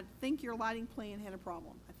candles. I think your lighting plan had a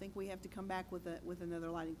problem. I think we have to come back with another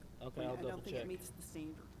lighting Okay, plan. I'll I double don't think it check. meets the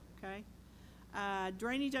standard, okay?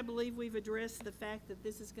 Drainage, I believe we've addressed the fact that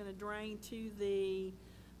this is gonna drain to the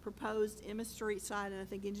proposed Emma Street side, and I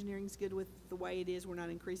think engineering's good with the way it is. We're not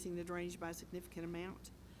increasing the drainage by a significant amount.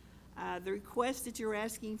 The request that you're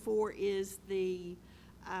asking for is the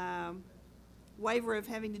waiver of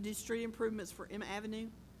having to do street improvements for Emma Avenue.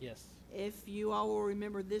 Yes. If you all will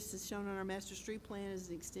remember, this is shown on our master street plan as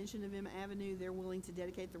an extension of Emma Avenue. They're willing to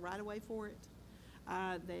dedicate the right-of-way for it.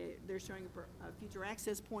 They're showing a future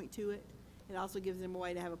access point to it. It also gives them a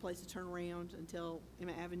way to have a place to turn around until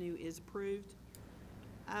Emma Avenue is approved.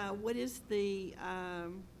 What is the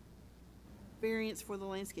variance for the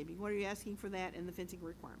landscaping? What are you asking for that and the fencing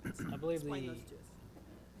requirements? I believe Explain those to us.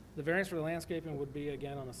 the variance for the landscaping would be,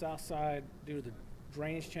 again, on the south side, due to the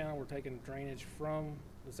drainage channel. We're taking drainage from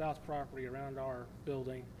the south property around our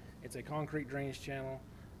building. It's a concrete drainage channel.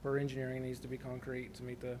 Per engineering, it needs to be concrete to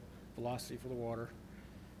meet the velocity for the water.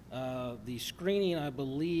 The screening, I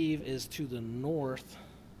believe, is to the north,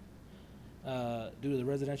 due to the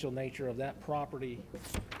residential nature of that property,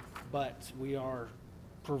 but we are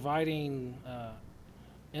providing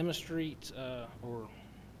Emma Street, I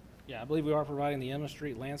believe we are providing the Emma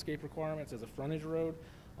Street landscape requirements as a frontage road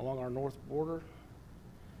along our north border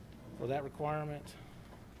for that requirement.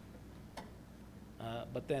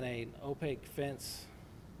 But then an opaque fence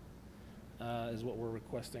is what we're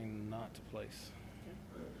requesting not to place,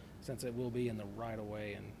 since it will be in the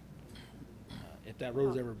right-of-way, and if that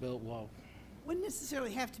road is ever built, well, Wouldn't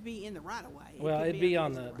necessarily have to be in the right-of-way. well, it'd be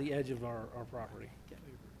on the edge of our property.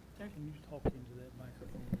 Can you talk into that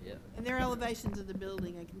microphone? Yeah. And their elevations of the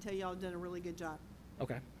building, I can tell y'all have done a really good job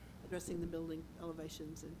Okay. addressing the building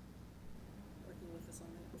elevations and working with us on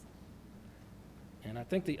that. And I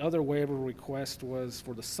think the other waiver request was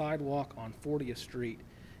for the sidewalk on 40th Street.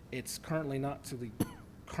 It's currently not to the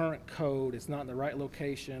current code, it's not in the right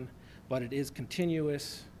location, but it is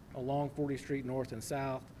continuous along 40th Street north and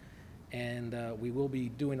south. And we will be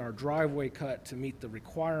doing our driveway cut to meet the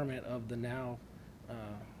requirement of the now,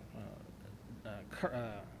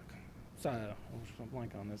 I'm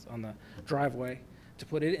blank on this, on the driveway, to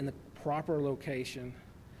put it in the proper location.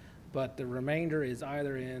 But the remainder is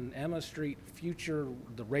either in Emma Street future,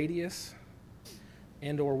 the radius,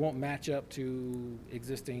 and/or won't match up to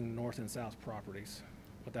existing north and south properties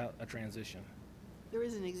without a transition. There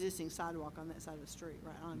is an existing sidewalk on that side of the street,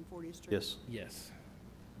 right, on 40th Street? Yes. Yes,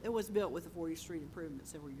 It was built with the 40th Street improvement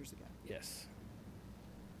several years ago. yes.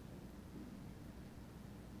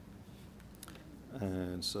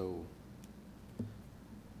 And so,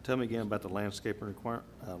 tell me again about the landscaping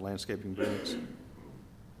landscaping variance.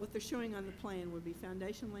 What they're showing on the plan would be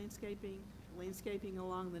foundation landscaping, landscaping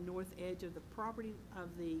along the north edge of the property, of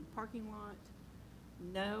the parking lot,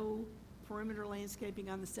 no perimeter landscaping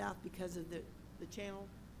on the south because of the channel,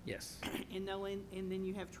 Yes, and and then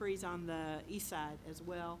you have trees on the east side as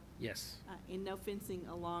well, yes. and no fencing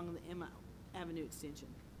along the Emma Avenue extension.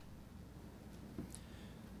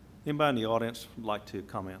 Anybody in the audience would like to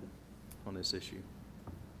comment on this issue?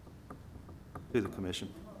 To the commission.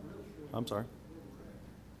 I'm sorry.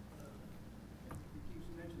 He keeps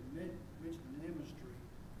mentioning Emma Street,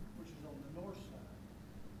 which is on the north side,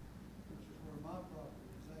 which is where my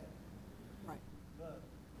property is at. Right. But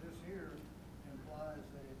this here implies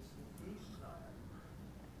that it's the east side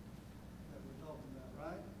that we're talking about,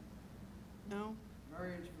 right? No?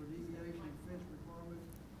 Variance for deviation of fence requirement,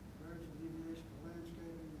 variance for deviation for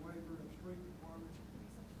landscaping, waiver of street requirements,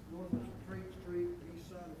 north of Street, east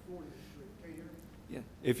side of 40th Street. Can you hear me?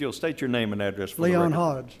 If you'll state your name and address for the Leon record.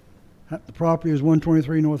 Hodge. The property is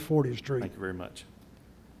 123 North 40th Street. Thank you very much.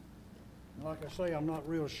 Like I say, I'm not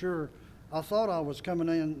real sure. I thought I was coming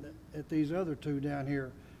in at these other two down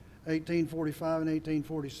here, 1845 and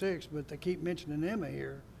 1846, but they keep mentioning Emma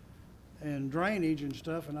here and drainage and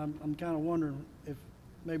stuff, and I'm kind of wondering if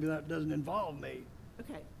maybe that doesn't involve me.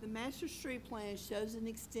 Okay, the master street plan shows an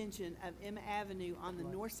extension of Emma Avenue on the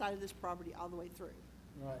north side of this property all the way through.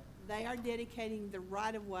 Right. They are dedicating the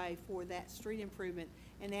right-of-way for that street improvement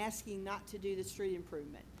and asking not to do the street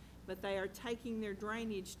improvement. But they are taking their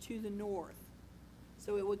drainage to the north.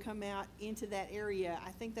 So it would come out into that area.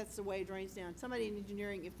 I think that's the way it drains down. Somebody in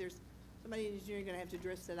engineering, if there's, somebody in engineering gonna have to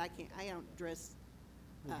address that. I don't address,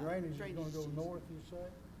 The drainage is gonna go issues. north, you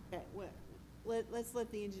say? Okay, well, let's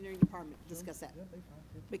let the engineering department discuss that. Yeah, they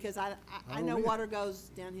fine. Because I don't know either. water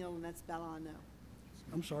goes downhill and that's about all I know.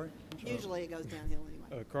 I'm sorry. Usually it goes downhill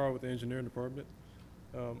anyway. Carl with the engineering department.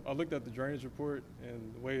 I looked at the drainage report,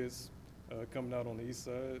 and the way it's coming out on the east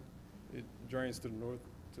side, it drains to the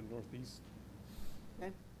northeast.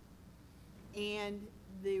 Okay? And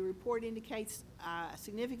the report indicates a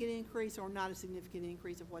significant increase or not a significant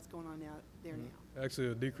increase of what's going on out there now. Actually,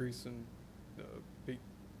 a decrease in the peak.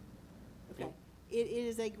 Okay. It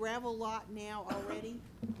is a gravel lot now already,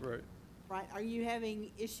 Right. right? Are you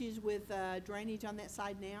having issues with drainage on that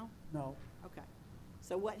side now? No. Okay.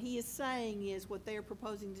 So what he is saying is what they are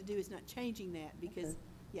proposing to do is not changing that because,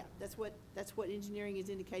 yeah, that's what engineering is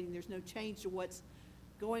indicating. There's no change to what's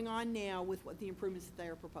going on now with what the improvements that they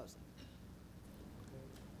are proposing.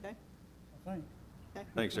 Okay? I think. Okay.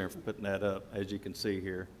 Thanks, Aaron, for putting that up. As you can see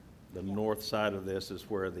here, the north side of this is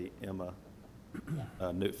where the Emma,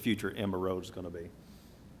 new future Emma Road is going to be,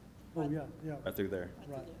 Oh, yeah, yeah, right through there.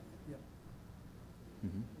 right, yeah.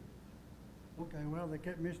 Mhm. Okay, well, they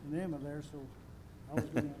kept mentioning Emma there, so I was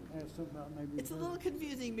gonna ask something about maybe. It's a little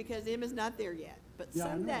confusing because Emma's not there yet, but Yeah,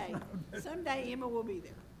 I know. someday Emma will be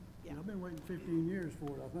there. Yeah. I've been waiting 15 years for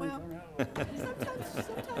it, I think. Well, I mean,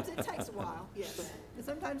 sometimes it takes a while, yes. And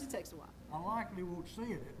sometimes it takes a while. I likely won't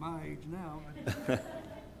see it at my age now.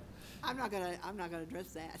 I'm not gonna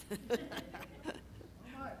address that.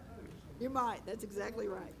 You might, that's exactly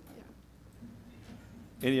right, yeah.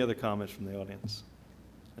 Any other comments from the audience?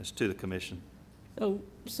 As to the commission.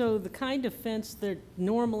 So the kind of fence that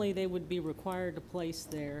normally they would be required to place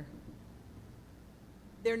there,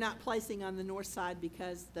 They're not placing on the north side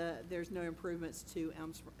because there's no improvements to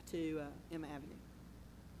Emma Avenue.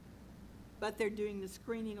 But they're doing the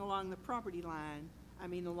screening along the property line,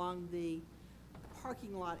 along the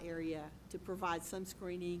parking lot area to provide some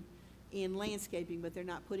screening in landscaping, but they're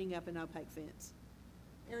not putting up an opaque fence.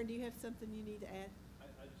 Aaron, do you have something you need to add?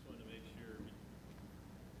 I just wanted to make sure,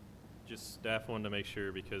 staff wanted to make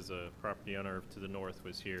sure because a property owner to the north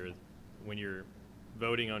was here, when you're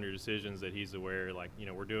voting on your decisions that he's aware,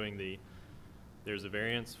 we're doing there's a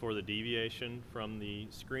variance for the deviation from the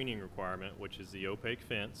screening requirement, which is the opaque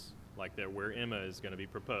fence, like that where Emma is going to be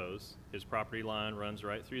proposed. His property line runs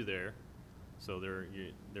right through there. So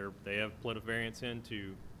they have put a variance in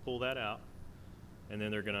to pull that out. And then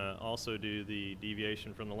they're going to also do the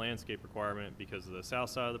deviation from the landscape requirement because of the south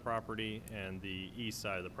side of the property and the east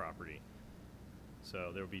side of the property.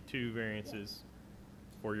 So there will be two variances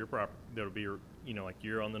for your property. That'll be, like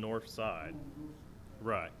you're on the north side.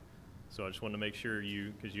 Right. So I just wanted to make sure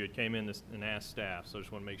because you had came in and asked staff, so I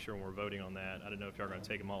just want to make sure when we're voting on that. I didn't know if y'all are going to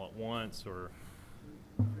take them all at once or.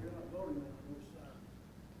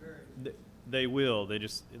 They will.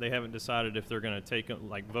 They haven't decided if they're going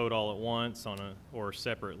to vote all at once or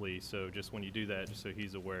separately. So just when you do that, just so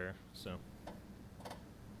he's aware. So.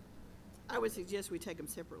 I would suggest we take them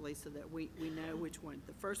separately so that we know which one.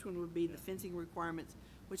 The first one would be the fencing requirements,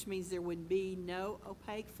 which means there would be no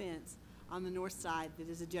opaque fence on the north side that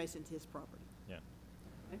is adjacent to his property. Yeah.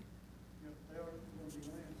 Okay?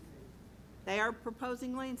 They are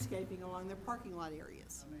proposing landscaping along their parking lot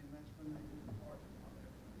areas.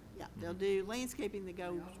 Yeah, they'll do landscaping that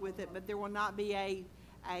goes with it, but there will not be a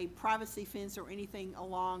privacy fence or anything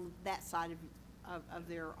along that side of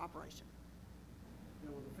their operation.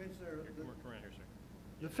 Yeah, well, the fence there, Come around here, sir.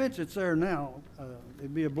 the fence that's there now,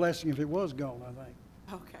 it'd be a blessing if it was gone, I think.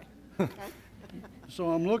 Okay. Okay.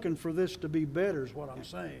 So I'm looking for this to be better is what I'm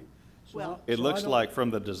saying. So Well- It so I looks don't- like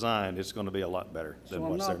from the design, it's going to be a lot better than So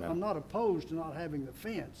what's there now. I'm not opposed to not having the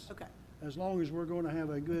fence. Okay. As long as we're going to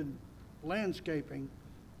have a good landscaping.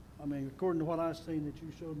 According to what I seen that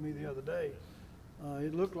you showed me the other day,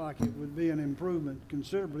 it looked like it would be an improvement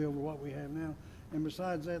considerably over what we have now. And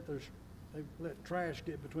besides that, they've let trash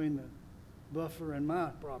get between the buffer and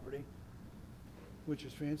my property, which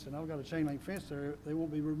is fenced, and I've got a chain link fence there. They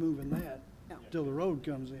won't be removing that No. till the road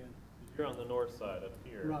comes in. You're on the north side up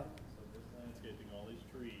here. Right. So this landscaping, all these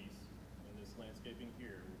trees, and this landscaping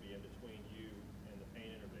here will be in between you and the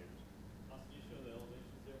paint innovators. Austin, you show the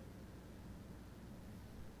elevations there?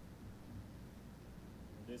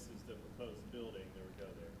 And this is the proposed building that would go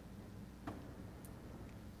there.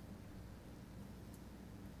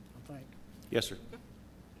 I think. Yes, sir.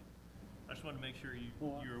 I just wanted to make sure you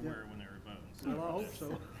Well, were yeah. aware when they were voting. Well, I hope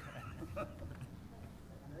so.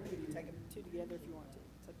 You can take them two together if you want to.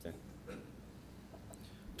 It's up to you.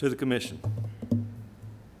 To the commission.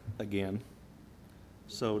 Again.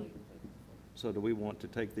 So do we want to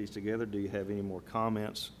take these together? Do you have any more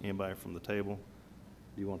comments? Anybody from the table?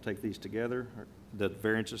 Do you want to take these together, or the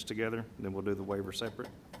variances together? Then we'll do the waiver separate?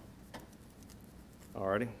 All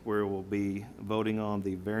righty, we will be voting on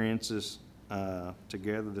the variances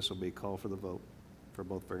together. This will be call for the vote for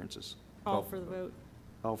both variances. call for the vote.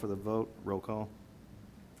 Call for the vote, roll call.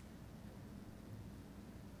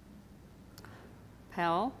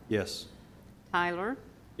 Powell, Yes. Tyler,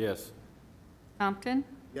 Yes. Compton,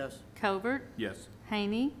 Yes. Covert, Yes.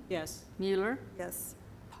 Haney, Yes. Mueller, Yes.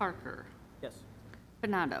 Parker, Yes.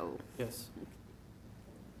 Benado. Yes.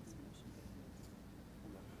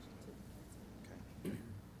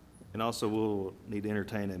 And also, we'll need to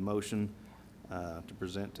entertain a motion to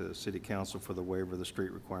present to the city council for the waiver of the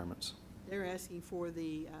street requirements. They're asking for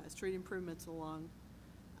the street improvements along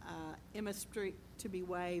Emma Street to be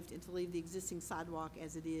waived and to leave the existing sidewalk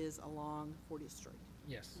as it is along 40th Street.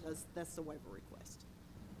 Yes. That's the waiver request.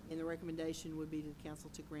 And the recommendation would be to the council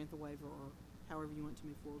to grant the waiver or however you want to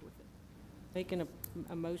move forward with it. Making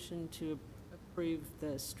a motion to approve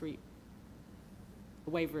the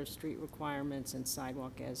waiver of street requirements and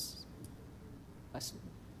sidewalk as listed.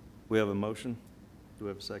 We have a motion. Do we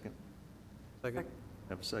have a second? Second.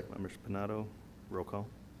 Have a second by Mr. Panado. Roll call.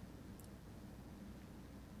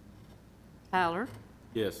 Tyler,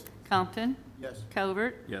 Yes. Compton, Yes.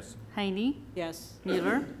 Covert, Yes. Haney, Yes.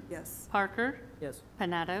 Mueller, Yes. Parker, Yes.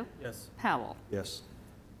 Panado, Yes. Powell. Yes.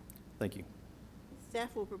 Thank you.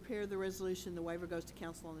 Staff will prepare the resolution. The waiver goes to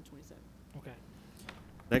council on the 27th. Okay.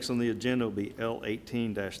 Next on the agenda will be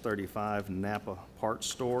L18-35 Napa Parts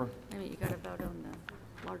Store. Wait a minute, you gotta vote on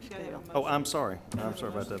the large scale. Oh, I'm sorry. I'm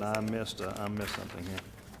sorry about that. I missed something here.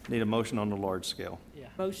 Need a motion on the large scale. Yeah.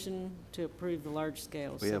 Motion to approve the large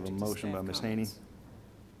scale. We have a subject to motion by staff Ms. Haney, comments.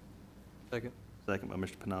 Second. second by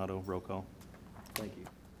Mr. Panado. Roll call. Thank you.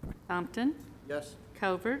 Compton, Yes.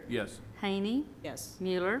 Covert, Yes. Haney, Yes.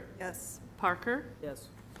 Mueller, Yes. Parker, Yes.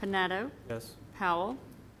 Panado, Yes. Powell,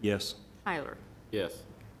 Yes. Tyler. Yes.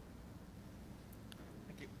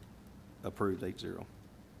 Approved 8-0.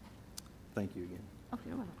 Thank you again. Oh,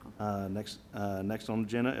 you're welcome. Next on the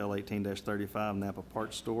agenda, L18-35 Napa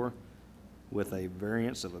Parts Store with a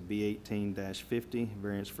variance of a B18-50,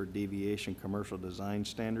 variance for deviation commercial design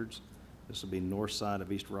standards. This will be north side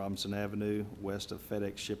of East Robinson Avenue, west of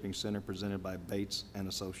FedEx Shipping Center, presented by Bates and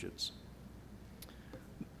Associates.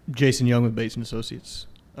 Jason Young with Bates and Associates.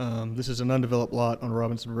 This is an undeveloped lot on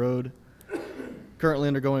Robinson Road. Currently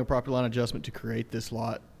undergoing a property line adjustment to create this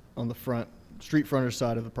lot on the street frontage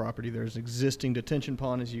side of the property. There's an existing detention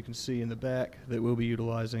pond, as you can see in the back, that we'll be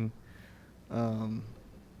utilizing. The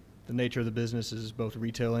nature of the business is both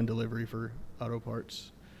retail and delivery for auto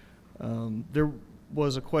parts. There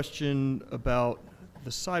was a question about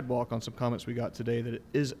the sidewalk on some comments we got today, that it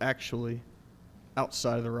is actually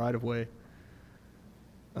outside of the right-of-way.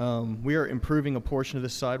 We are improving a portion of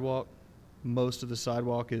this sidewalk. Most of the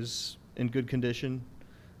sidewalk is in good condition,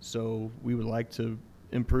 so we would like to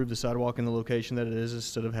improve the sidewalk in the location that it is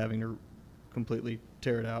instead of having to completely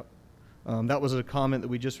tear it out. That was a comment that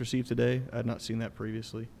we just received today. I had not seen that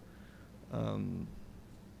previously.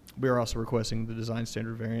 We are also requesting the design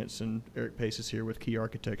standard variance, and Eric Pace is here with Key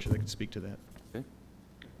Architecture that can speak to that. Okay.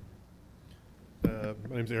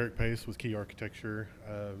 My name's Eric Pace with Key Architecture.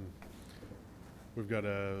 We've got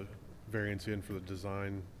a variance in for the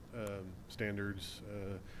design standards.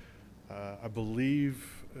 I believe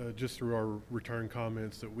just through our return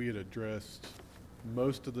comments that we had addressed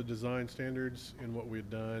most of the design standards in what we had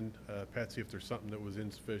done. Patsy, if there's something that was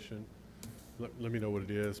insufficient, let me know what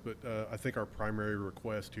it is. But I think our primary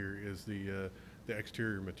request here is the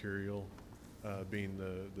exterior material being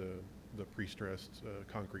the pre-stressed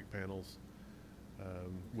concrete panels.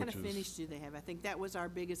 What kind of finish do they have? I think that was our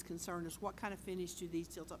biggest concern, is what kind of finish do these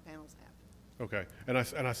tilt-up panels have? Okay, and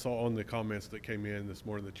I saw on the comments that came in this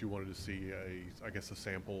morning that you wanted to see I guess a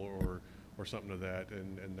sample or something of that,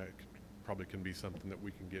 and that probably can be something that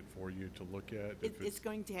we can get for you to look at. It's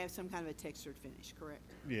going to have some kind of a textured finish, correct?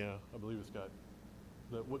 Yeah, I believe it's got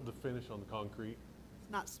the finish on the concrete.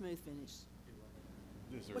 It's not smooth finish.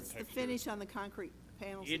 Is there What's texture? the finish on the concrete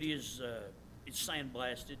panels? It is, it's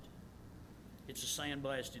sandblasted. It's a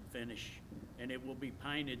sandblasted finish, and it will be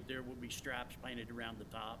painted. There will be stripes painted around the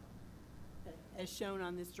top. As shown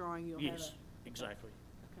on this drawing, you'll have a... Yes, exactly.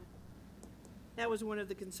 Okay. That was one of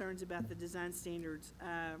the concerns about the design standards.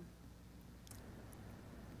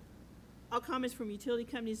 All comments from utility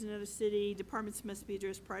companies in another city, departments must be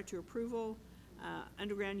addressed prior to approval.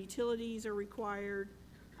 Underground utilities are required.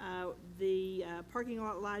 The parking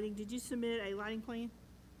lot lighting, did you submit a lighting plan?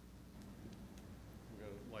 We got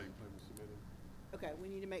a lighting plan submitted. Okay, we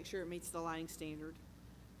need to make sure it meets the lighting standard.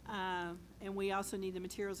 And we also need the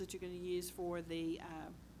materials that you're going to use for the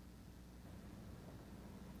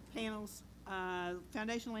panels.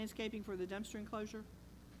 Foundation landscaping for the dumpster enclosure.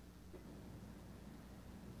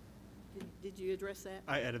 Did you address that?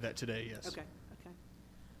 I added that today, yes. Okay,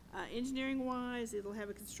 okay. Engineering wise, it'll have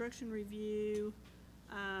a construction review.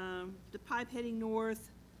 The pipe heading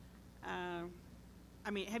north,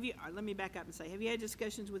 let me back up and say, have you had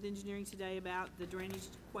discussions with engineering today about the drainage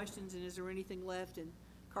questions, and is there anything left? And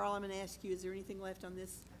Carl, I'm gonna ask you, is there anything left on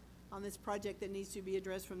this project that needs to be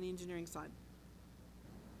addressed from the engineering side?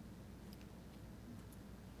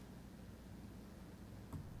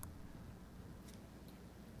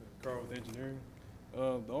 Carl with engineering.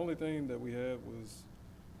 The only thing that we had was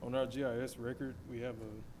on our GIS record, we have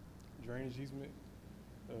a drainage easement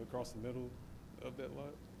across the middle of that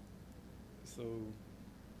lot. So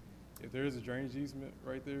if there is a drainage easement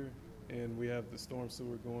right there and we have the storm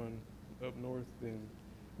sewer going up north, then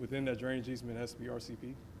within that drainage easement has to be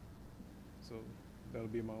RCP. So that'll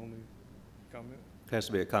be my only comment. Has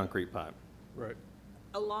to be a concrete pipe. Right.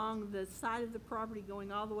 Along the side of the property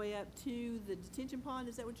going all the way up to the detention pond,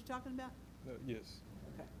 is that what you're talking about? Yes.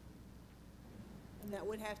 Okay. And that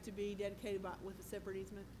would have to be dedicated with a separate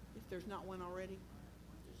easement, if there's not one already?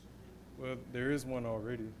 Well, there is one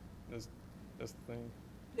already. That's the thing.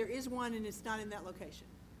 There is one and it's not in that location,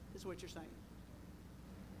 is what you're saying?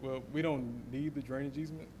 Well, we don't need the drainage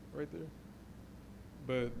easement right there,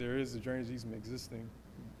 but there is a drainage easement existing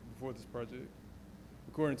before this project,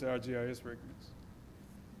 according to our GIS records.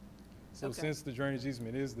 So Okay. since the drainage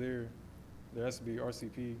easement is there, there has to be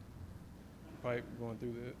RCP pipe going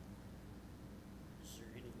through that. Is there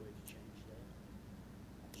any way to change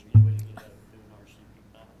that? Is there any way to get out of doing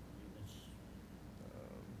RCP pipe?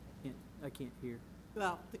 I mean, I can't hear.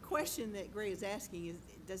 Well, the question that Greg is asking is,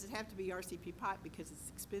 does it have to be RCP pipe because it's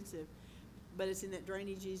expensive, but it's in that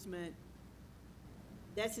drainage easement?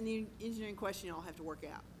 That's an engineering question y'all have to work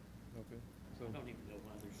out. Okay. So I don't even know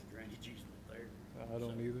why there's a drainage easement there. I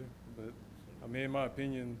don't either, but I mean, in my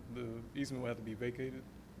opinion, the easement would have to be vacated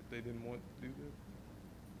if they didn't want to do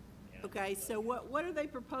that. Okay, so what are they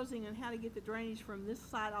proposing on how to get the drainage from this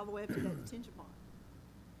side all the way up to that detention pond?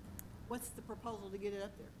 What's the proposal to get it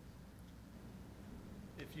up there?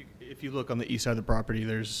 If you look on the east side of the property,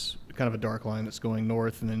 there's kind of a dark line that's going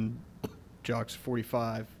north and then jogs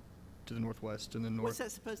 45 to the northwest and then north. What's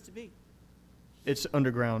that supposed to be? It's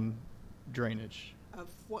underground drainage. Of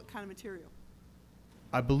what kind of material?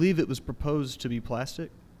 I believe it was proposed to be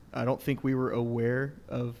plastic. I don't think we were aware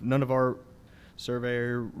of, none of our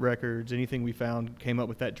surveyor records, anything we found came up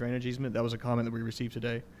with that drainage easement. That was a comment that we received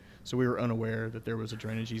today. So we were unaware that there was a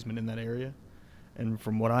drainage easement in that area. And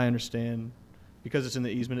from what I understand, because it's in the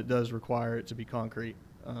easement, it does require it to be concrete.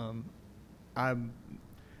 I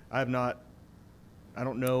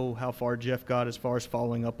don't know how far Jeff got as far as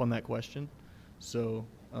following up on that question. So,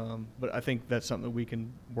 but I think that's something that we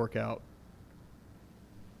can work out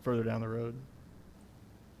further down the road.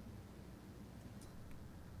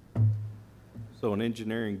 So in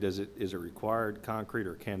engineering, is it required concrete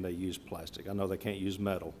or can they use plastic? I know they can't use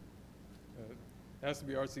metal. It has to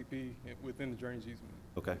be RCP within the drainage easement.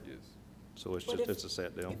 Okay. Yes. So it's But just, if- it's a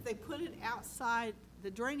set deal. If they put it outside the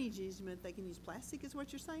drainage easement, they can use plastic, is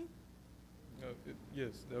what you're saying?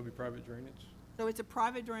 Yes, that'll be private drainage. So it's a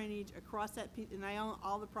private drainage across that piece, and they own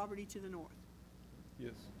all the property to the north?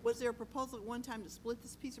 Yes. Was there a proposal at one time to split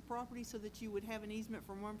this piece of property so that you would have an easement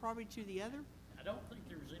from one property to the other? I don't think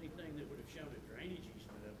there was anything that would have shown a drainage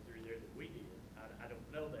easement up through there that we did. I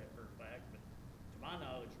don't know that for a fact, but to my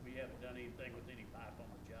knowledge, we haven't done anything with any pipe on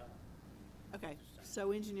the job. Okay,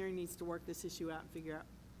 so engineering needs to work this issue out and figure out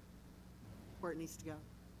where it needs to go.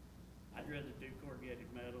 I'd rather do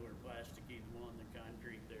corrugated metal or plastic, either one, than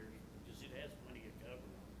concrete there, because it has plenty of cover.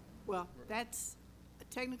 Well, that's a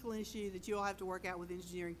technical issue that you'll have to work out with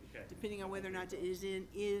engineering, Okay. depending on whether or not it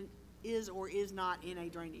is or is not in a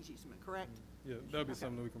drainage easement, correct? Yeah, that'll be Okay.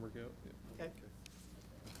 something that we can work out. Yeah. Okay.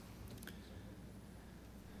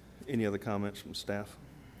 Any other comments from staff?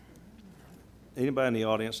 Anybody in the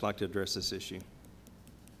audience like to address this issue?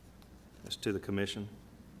 It's to the commission.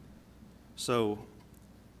 So,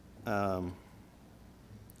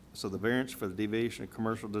 so the variance for the deviation of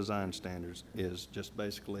commercial design standards is just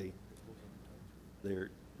basically,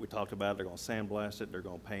 we talked about, they're gonna sandblast it, they're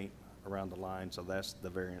gonna paint around the line, so that's the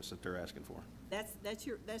variance that they're asking for. That's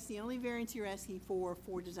the only variance you're asking for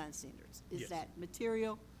design standards, is Yes. that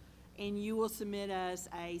material? And you will submit us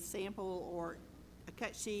a sample or a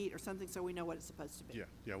cut sheet or something so we know what it's supposed to be?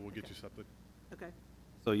 Yeah, we'll get you something. Okay.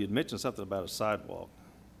 So you'd mentioned something about a sidewalk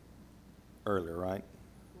earlier, right?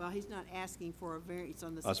 Well, he's not asking for a variance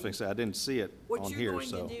on this. I was going to say, I didn't see it What on you're here, going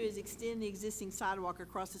so. to do is extend the existing sidewalk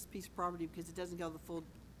across this piece of property because it doesn't go the full,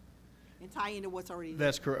 and tie into what's already there.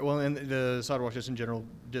 That's correct. Well, and the sidewalk just in general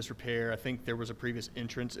disrepair. I think there was a previous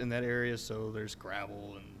entrance in that area, so there's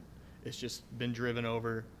gravel and it's just been driven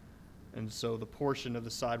over. And so the portion of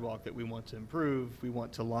the sidewalk that we want to improve, we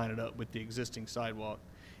want to line it up with the existing sidewalk.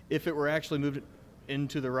 If it were actually moved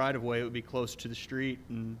into the right of way, it would be closer to the street,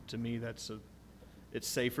 and to me, it's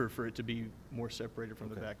safer for it to be more separated from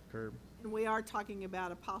the back curb. And we are talking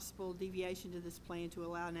about a possible deviation to this plan to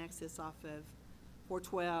allow an access off of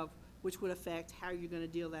 412, which would affect how you're gonna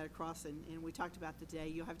deal that across, and we talked about today,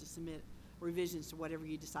 you'll have to submit revisions to whatever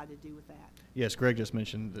you decide to do with that. Yes, Greg just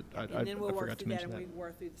mentioned that. I And then we'll work forgot to through that, mention and that. we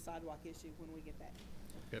work through the sidewalk issue when we get that.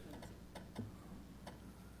 Yep.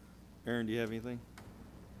 Aaron, do you have anything?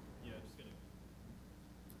 Yeah,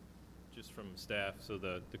 just from staff, so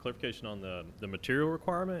the clarification on the material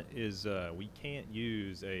requirement is we can't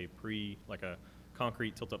use a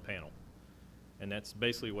concrete tilt-up panel. And that's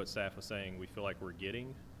basically what staff was saying we feel like we're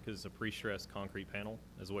getting, because it's a pre-stressed concrete panel,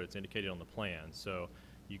 is what it's indicated on the plan. So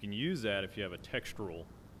you can use that if you have a textural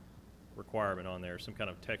requirement on there, some kind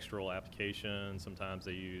of textural application. Sometimes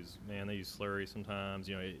they use slurry sometimes,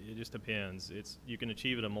 you know, it just depends. You can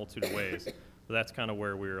achieve it a multitude of ways, but that's kind of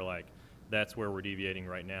where that's where we're deviating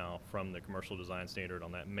right now from the commercial design standard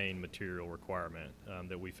on that main material requirement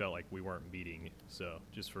that we felt like we weren't meeting. So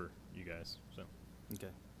just for you guys, so. Okay,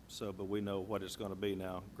 so, but we know what it's gonna be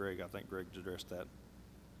now. Greg, I think Greg's addressed that.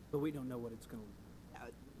 But we don't know what it's gonna,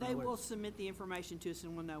 They will submit the information to us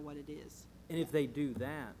and we'll know what it is. and if they do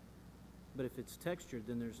that, but if it's textured,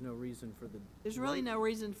 then there's no reason for the. There's really no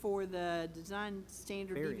reason for the design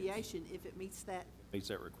standard Variance. deviation if it meets that. Meets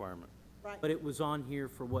that requirement. Right. But it was on here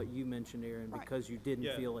for what you mentioned, Aaron, Right. because you didn't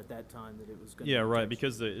Yeah. feel at that time that it was gonna. Yeah, be right, textured.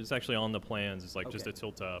 because it's actually on the plans. It's like just a Okay.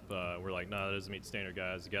 tilt up. We're like, nah, that doesn't meet standard,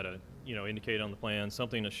 guys. You gotta, indicate on the plan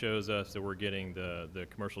something that shows us that we're getting the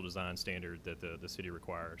commercial design standard that the city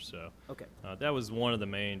requires. So Okay. that was one of the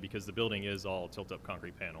main, because the building is all tilt up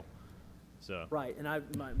concrete panel. So Right, and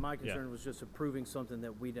my Yeah. concern was just approving something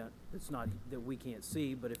that that we can't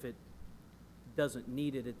see, but if it doesn't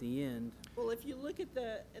need it at the end, Well, if you look at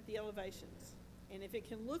the elevations, and if it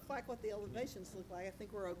can look like what the elevations look like, I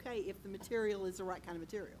think we're okay if the material is the right kind of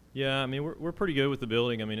material. yeah, I mean, we're pretty good with the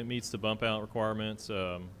building. I mean, it meets the bump out requirements.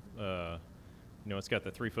 It's got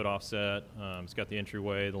the 3-foot offset. It's got the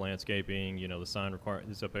entryway, the landscaping. The sign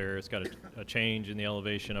is up there. It's got a change in the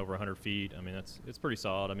elevation over 100 feet. I mean, it's pretty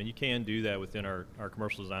solid. I mean, you can do that within our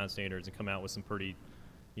commercial design standards and come out with some pretty,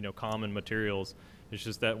 common materials. It's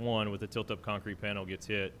just that one with the tilt-up concrete panel gets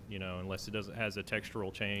hit. Unless it has a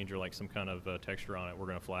textural change or like some kind of texture on it, we're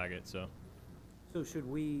going to flag it. So should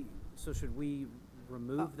we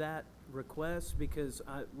remove that request? Because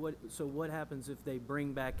what happens if they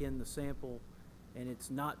bring back in the sample and it's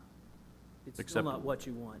still not Acceptable. what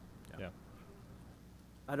you want? Yeah.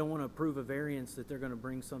 I don't want to approve a variance that they're going to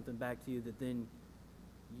bring something back to you that then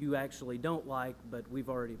you actually don't like, but we've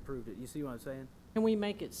already approved it. You see what I'm saying? Can we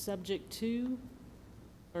make it subject to,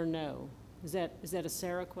 or no? Is that a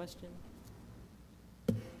Sarah question?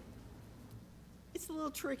 It's a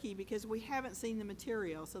little tricky because we haven't seen the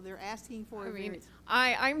material, so they're asking for a I mean, variance.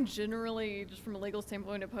 I'm generally, just from a legal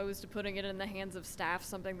standpoint, opposed to putting it in the hands of staff,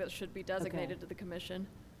 something that should be designated to the commission.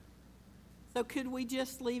 So could we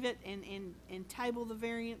just leave it and table the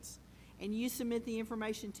variance, and you submit the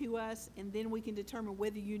information to us, and then we can determine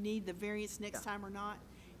whether you need the variance next time or not?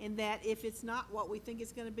 And that if it's not what we think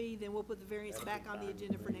it's gonna be, then we'll put the variance back on the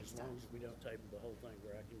agenda for next As time. long as we don't table the whole thing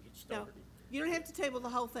where I can get No, started. you don't have to table the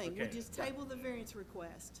whole thing. We Okay. just table the variance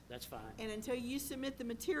request. That's fine. And until you submit the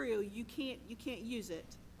material, you can't use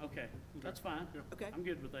it. Okay, that's fine. Okay. I'm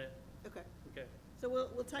good with that. Okay. Okay. So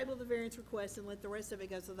we'll table the variance request and let the rest of it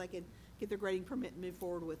go so they can get their grading permit and move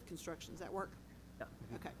forward with construction. Does that work? Yeah.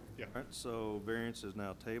 Okay. All right, so variance is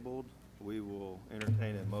now tabled. We will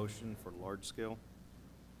entertain a motion for large scale.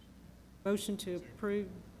 Motion to approve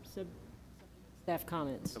staff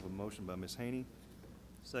comments. Have a motion by Ms. Haney,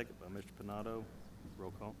 second by Mr. Panado.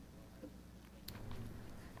 Roll call.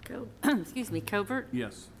 Excuse me, Covert?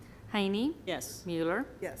 Yes. Haney? Yes. Mueller?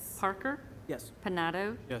 Yes. Parker? Yes.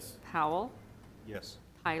 Panado? Yes. Powell? Yes.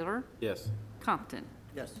 Tyler? Yes. Compton?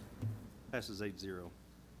 Yes. Passes 8-0.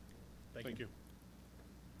 Thank you.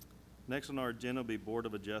 Next on our agenda will be Board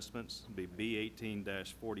of Adjustments, be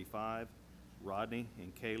B18-45, Rodney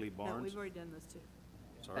and Kaylee No, Barnes. we've already done those two.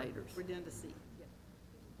 Sorry, We're done to C.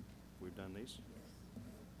 we've done these?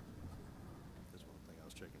 That's one thing I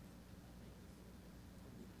was checking.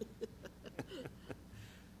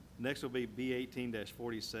 Next will be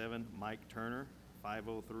B18-47, Mike Turner,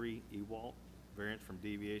 503 Ewalt, variance from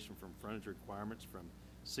deviation from frontage requirements from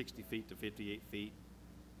 60 feet to 58 feet,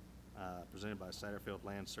 presented by Satterfield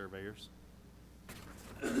Land Surveyors.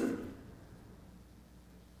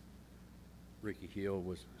 Ricky Hill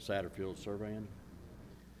with Satterfield Surveying.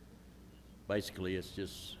 Basically, it's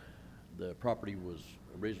just, the property was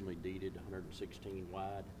originally deeded 116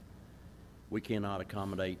 wide. We cannot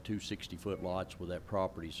accommodate two 60-foot lots with that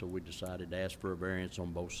property, so we decided to ask for a variance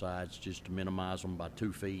on both sides just to minimize them by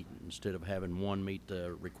 2 feet instead of having one meet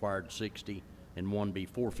the required 60 and one be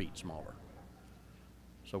 4 feet smaller.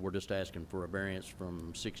 So we're just asking for a variance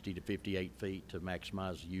from 60 to 58 feet to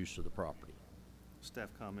maximize the use of the property. Staff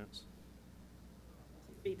comments?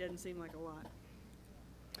 Feet doesn't seem like a lot.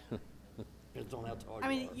 Depends on how tall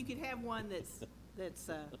I you mean, are. you could have one that's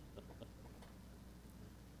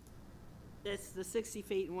the 60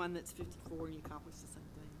 feet and one that's 54 and you accomplish the same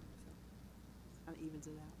thing.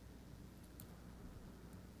 sends it out.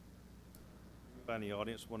 Anybody in the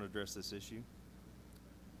audience want to address this issue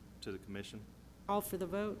to the commission? Call for the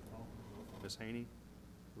vote. Ms. Haney,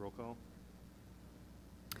 roll call.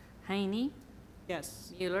 Haney,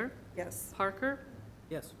 Yes. Mueller, Yes. Parker,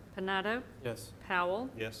 Yes. Panado, Yes. Powell,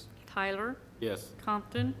 Yes. Tyler, Yes.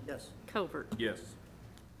 Compton, Yes. Covert. Yes.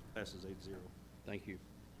 Passes 8-0. Thank you.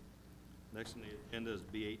 Next on the agenda is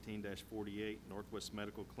B 18-48, Northwest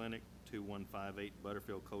Medical Clinic, 2158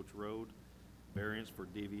 Butterfield Coach Road. Variance for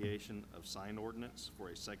deviation of sign ordinance for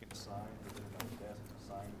a second sign presented by Best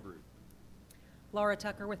Sign Group. Laura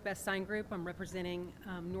Tucker with Best Sign Group. I'm representing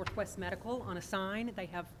Northwest Medical on a sign. They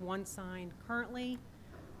have one sign currently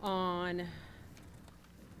on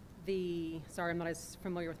sorry, I'm not as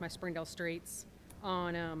familiar with my Springdale streets,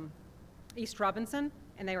 on East Robinson,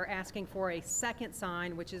 and they were asking for a second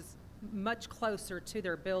sign, which is much closer to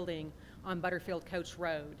their building on Butterfield Coach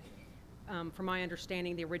Road. From my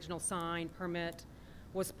understanding, the original sign permit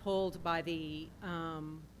was pulled by the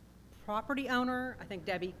property owner. I think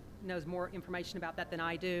Debbie knows more information about that than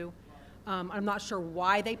I do. I'm not sure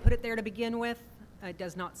why they put it there to begin with. It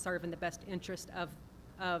does not serve in the best interest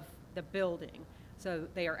of the building. So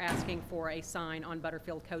they are asking for a sign on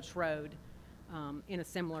Butterfield Coach Road in a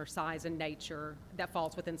similar size and nature that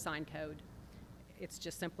falls within sign code. It's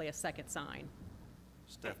just simply a second sign.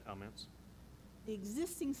 Staff comments? The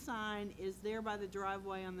existing sign is there by the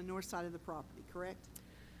driveway on the north side of the property, correct?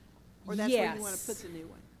 Or that's where you want to put the new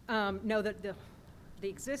one? No, the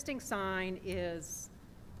existing sign is,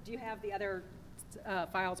 do you have the other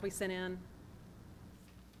files we sent in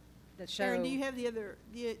that show? Aaron, do you have the other,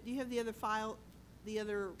 do you have the other file, the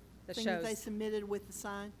other That thing that they shows- submitted with the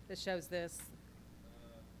sign? That shows this?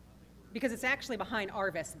 Because it's actually behind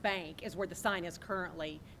Arvest Bank is where the sign is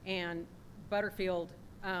currently, and Butterfield,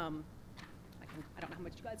 I don't know how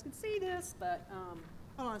much you guys can see this, but,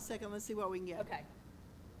 Hold on a second, let's see what we can get. okay.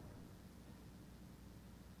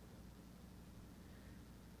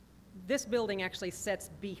 This building actually sits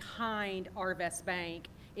behind Arvest Bank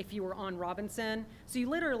if you were on Robinson. So you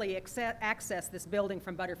literally access this building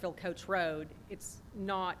from Butterfield Coach Road. It's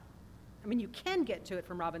not, I mean, you can get to it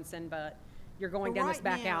from Robinson, but you're going But down this right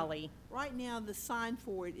back now- alley. Right now, the sign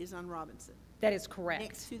for it is on Robinson, That is correct.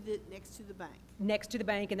 next to the bank. Next to the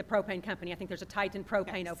bank and the propane company. I think there's a Titan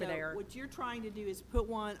propane over So there. what you're trying to do is put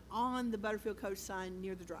one on the Butterfield Coach sign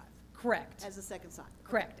near the drive Correct, as a second sign.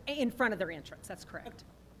 correct. In front of their entrance, that's correct.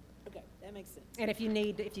 Okay, that makes sense. And if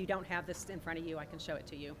you don't have this in front of you, I can show it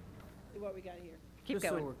to you. See what we got here. Keep Just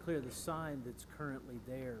so going. we're clear, the sign that's currently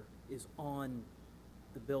there is on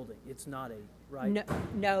the building. It's not right?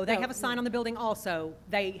 No, they No, have a sign on the building also.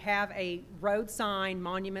 They have a road sign,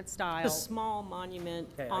 monument A style. small monument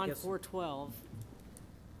Okay, I on guess- 412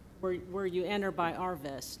 where you enter by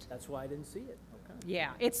Arvest. That's why I didn't see it. Okay.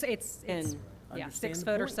 Yeah, it's, And- yeah, Understand 6 the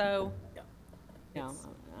foot or point. so. Yeah. Yeah,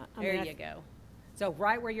 I There mean, you go. So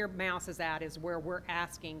right where your mouse is at is where we're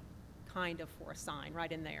asking kind of for a sign,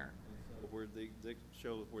 right in there. So where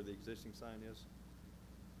show where the existing sign is?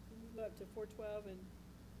 Go up to 412 and.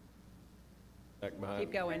 Back behind.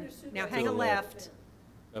 Keep going. Now To hang the a left.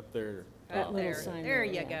 Up there. That little There, sign there there,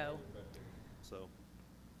 you yeah. go. So,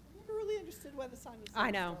 I never really understood why the sign was. I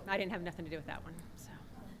know, I didn't have nothing to do with that one, so.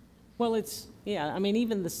 Well, yeah, I mean,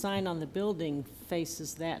 even the sign on the building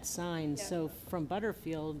faces that sign, so from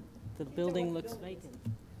Butterfield, the building looks vacant.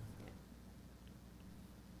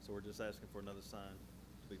 so we're just asking for another sign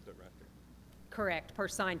to be put right there. Correct. Per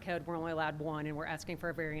sign code, we're only allowed one, and we're asking for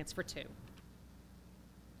a variance for 2.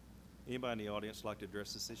 Anybody in the audience like to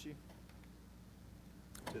address this issue?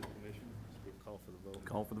 To the commission, we'll call for the vote.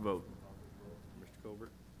 Call for the vote. Mr. Colbert?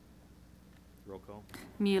 Roll call.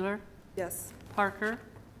 Mueller, Yes. Parker,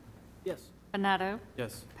 Yes. Panado,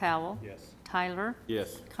 Yes. Powell, Yes. Tyler,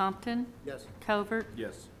 Yes. Compton, Yes. Covert,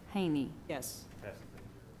 Yes. Haney. Yes.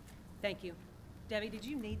 Thank you. Debbie, did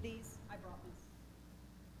you need these? I brought these.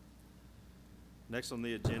 Next on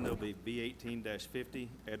the agenda will be B 18-50,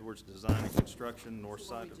 Edwards Design and Construction, north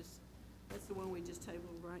side of, That's the one we just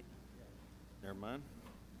tabled, right? never mind.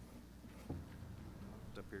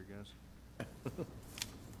 It's up here, guys.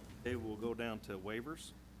 Okay, we'll go down to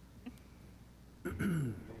waivers.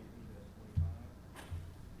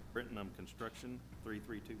 Brenton Construction,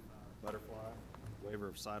 3325 Butterfly, waiver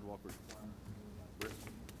of sidewalk requirement. Brenton.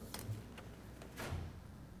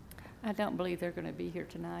 I don't believe they're going to be here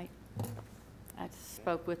tonight. I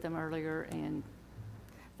spoke with them earlier, and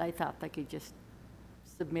they thought they could just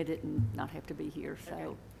submit it and not have to be here, so.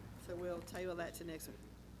 Okay. So we'll table that to next week.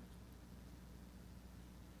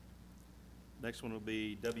 Next one will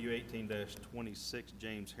be W 18-26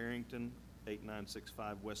 James Harrington,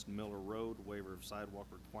 8965 West Miller Road, waiver of sidewalk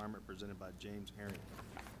requirement presented by James Harrington.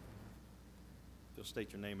 If you'll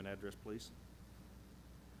state your name and address, please.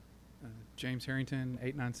 James Harrington,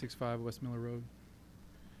 8965 West Miller Road.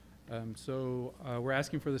 We're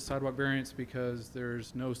asking for the sidewalk variance because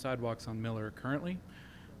there's no sidewalks on Miller currently.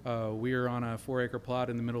 We are on a 4-acre plot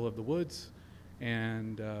in the middle of the woods,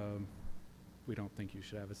 and we don't think you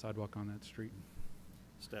should have a sidewalk on that street.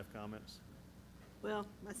 Staff comments? Well,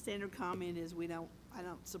 my standard comment is I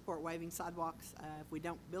don't support waiving sidewalks. If we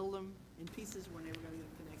don't build them in pieces, we're never gonna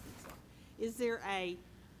get them connected. So, is there a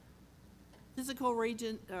physical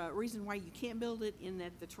reason why you can't build it, in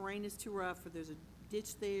that the terrain is too rough, or there's a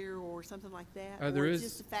ditch there or something like that? There or is-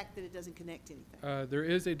 just the fact that it doesn't connect to anything? There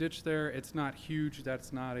is a ditch there. It's not huge.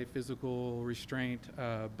 That's not a physical restraint,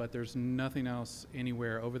 but there's nothing else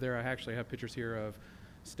anywhere over there. I actually have pictures here of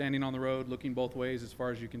standing on the road, looking both ways. As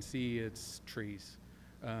far as you can see, it's trees.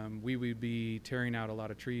 We would be tearing out a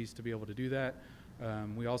lot of trees to be able to do that.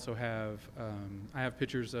 We also have, I have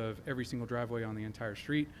pictures of every single driveway on the entire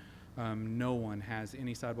street. No one has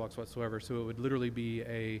any sidewalks whatsoever, so it would literally be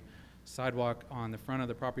a sidewalk on the front of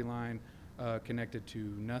the property line connected to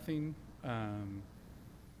nothing.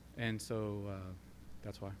 That's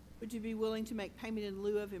why. Would you be willing to make payment in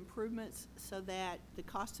lieu of improvements, so that the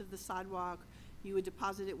cost of the sidewalk, you would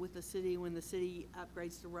deposit it with the city when the city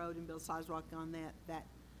upgrades the road and builds sidewalk on that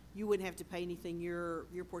you wouldn't have to pay anything, your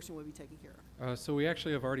portion would be taken care of? So we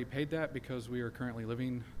actually have already paid that because we are currently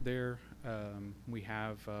living there. We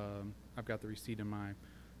have, I've got the receipt in my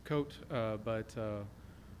coat, but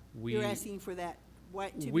You're asking for that,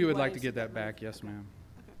 what, to be we would like to waived? get that back, yes, ma'am.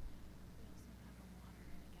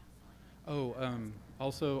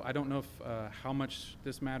 Also, I don't know if, how much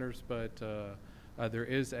this matters, but there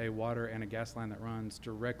is a water and a gas line that runs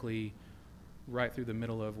directly right through the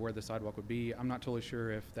middle of where the sidewalk would be. I'm not totally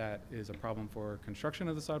sure if that is a problem for construction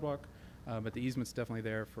of the sidewalk, but the easement's definitely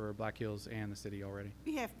there for Black Hills and the city already.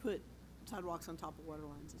 We have put sidewalks on top of water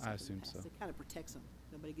lines and stuff I in the assume past. so. It kind of protects them.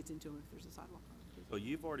 Nobody gets into them if there's a sidewalk on it. So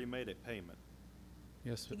you've already made a payment.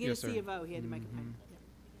 Yes, To get yes, a sir. C of O, he had to make a payment.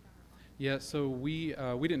 Yeah. Yeah, so we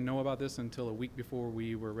didn't know about this until a week before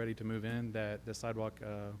we were ready to move in, that the sidewalk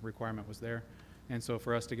requirement was there. And so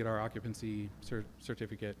for us to get our occupancy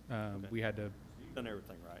certificate, we had to. You've done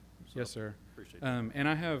everything right. So Yes, sir. Appreciate it. And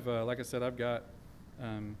I have, like I said, I've got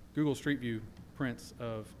Google Street View prints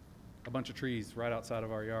of a bunch of trees right outside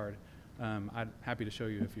of our yard. I'm happy to show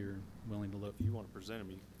you if you're willing to look. If you want to present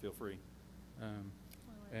them, you feel free.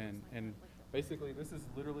 And basically, this is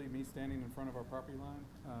literally me standing in front of our property line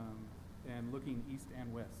and looking east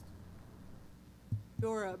and west.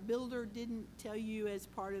 Your builder didn't tell you as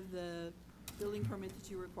part of the building permit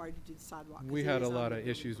that you were required to do the sidewalk? 'Cause We it had a is on lot your of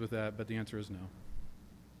building issues with that, but the answer is no.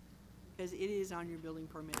 Because it is on your building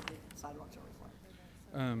permit that sidewalks are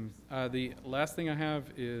required. The last thing I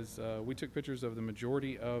have is we took pictures of the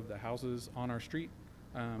majority of the houses on our street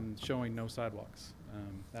showing no sidewalks.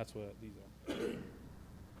 That's what these are.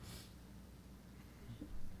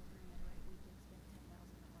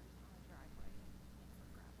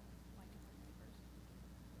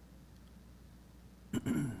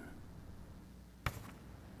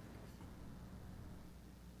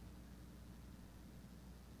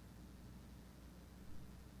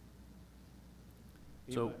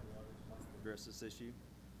 Anybody want to address this issue?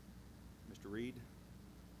 Mr. Reed?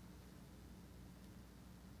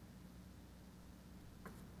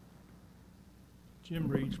 Jim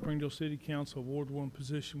Reed, Springdale City Council, Ward 1,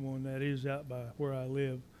 Position 1, that is out by where I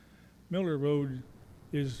live. Miller Road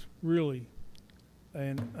is really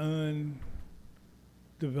an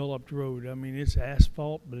undeveloped road. I mean, it's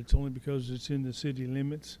asphalt, but it's only because it's in the city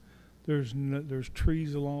limits. There's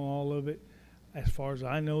trees along all of it. As far as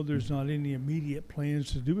I know, there's not any immediate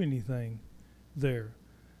plans to do anything there.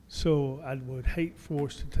 So I would hate for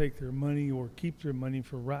us to take their money or keep their money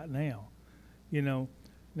for right now, you know.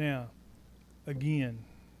 Now, again,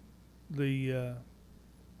 I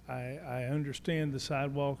understand the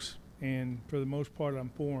sidewalks, and for the most part I'm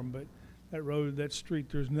for them, but that road, that street,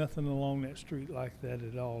 there's nothing along that street like that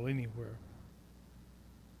at all anywhere.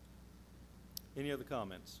 Any other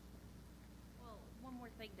comments? Well, one more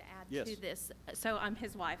thing to add Yes. to this. So I'm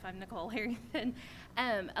his wife, I'm Nicole Harrington.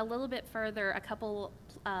 A little bit further, a couple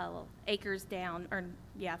acres down,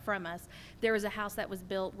 from us, there was a house that was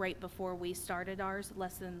built right before we started ours,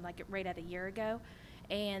 less than right at a year ago.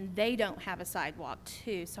 And they don't have a sidewalk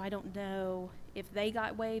too, so I don't know if they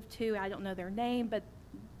got waived too. I don't know their name, but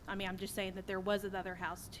I mean, I'm just saying that there was another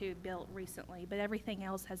house too built recently, but everything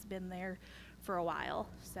else has been there for a while,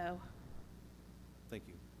 so. Thank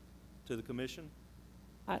you. To the commission?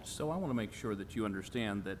 So I want to make sure that you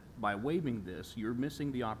understand that by waiving this, you're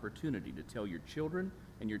missing the opportunity to tell your children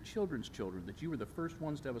and your children's children that you were the first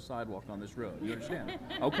ones to have a sidewalk on this road. You understand?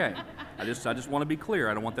 Okay. I just want to be clear.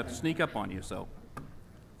 I don't want that to sneak up on you, so.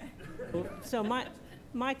 So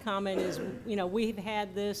my comment is, you know, we've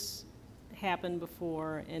had this happen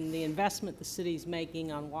before, and the investment the city's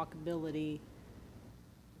making on walkability,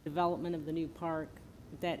 development of the new park,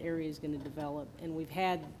 that area is going to develop. And we've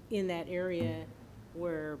had in that area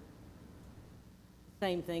where,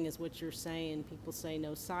 same thing as what you're saying, people say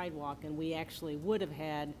no sidewalk, and we actually would have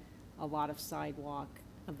had a lot of sidewalk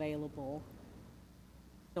available.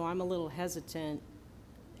 So I'm a little hesitant,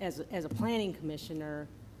 as a planning commissioner,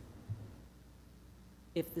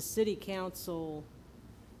 if the city council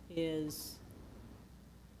is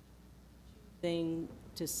choosing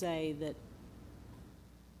to say that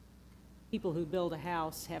people who build a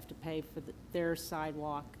house have to pay for their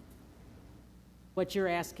sidewalk, what you're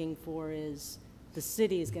asking for is the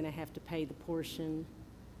city is going to have to pay the portion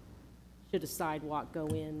should a sidewalk go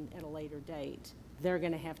in at a later date. They're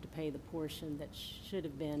going to have to pay the portion that should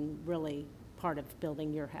have been really part of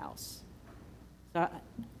building your house. So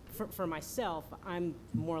for myself, I'm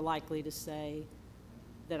more likely to say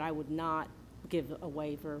that I would not give a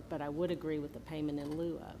waiver, but I would agree with the payment in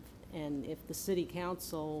lieu of. And if the city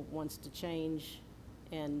council wants to change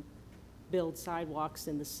and build sidewalks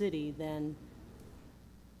in the city, then,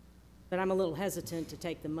 but I'm a little hesitant to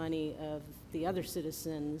take the money of the other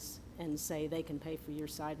citizens and say they can pay for your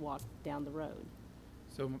sidewalk down the road.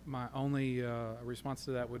 So my only response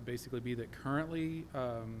to that would basically be that currently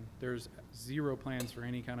there's zero plans for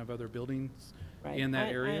any kind of other buildings Right. in that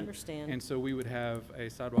I area. understand. And so we would have a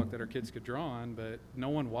sidewalk that our kids could draw on, but no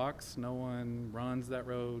one walks, no one runs that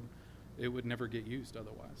road. It would never get used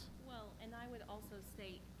otherwise. Well, and I would also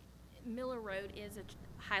state, Miller Road is a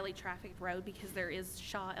highly trafficked road because there is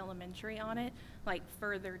Shaw Elementary on it, like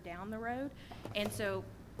further down the road. And so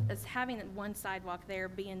as having one sidewalk there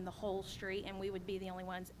being the whole street and we would be the only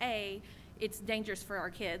ones, it's dangerous for our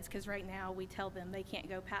kids because right now we tell them they can't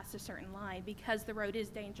go past a certain line because the road is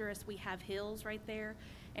dangerous. We have hills right there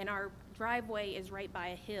and our driveway is right by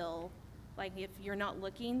a hill. Like if you're not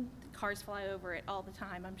looking, cars fly over it all the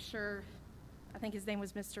time. I'm sure, I think his name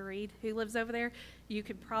was Mr. Reed, who lives over there. You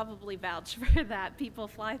could probably vouch for that. People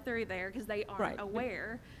fly through there because they aren't Right.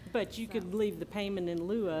 aware. But you could leave the payment in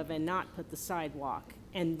lieu of and not put the sidewalk.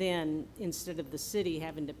 And then, instead of the city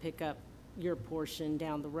having to pick up your portion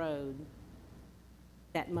down the road,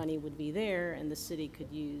 that money would be there and the city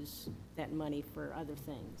could use that money for other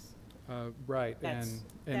things. Right, That's-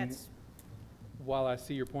 and that's- while I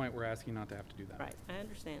see your point, we're asking not to have to do that. Right, I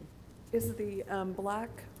understand. Is the black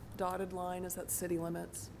dotted line, is that city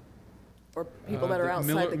limits? Or people that are outside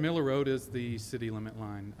Miller, the... Miller Road is the city limit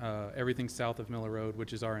line. Everything south of Miller Road,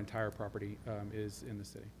 which is our entire property, is in the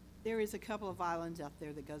city. There is a couple of islands out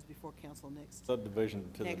there that goes before council next.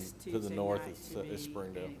 Subdivision next to the Tuesday north night is to be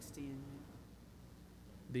Springdale. annexed in.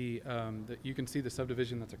 You can see the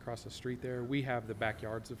subdivision that's across the street there. We have the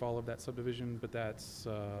backyards of all of that subdivision, but that's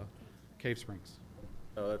Cave Springs.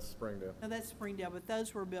 Oh, that's Springdale. No, that's Springdale, but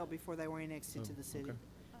those were built before they were annexed into the city. okay.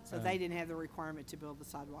 So they didn't have the requirement to build the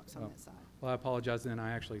sidewalks on Oh. that side. Well, I apologize then.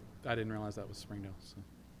 I didn't realize that was Springdale, so.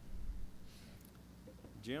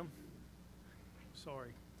 Jim?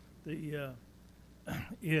 Sorry.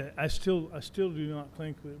 Yeah, I still do not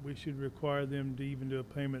think that we should require them to even do a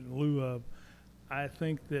payment in lieu of. I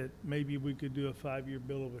think that maybe we could do a 5-year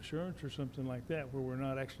bill of assurance or something like that where we're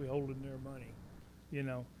not actually holding their money. You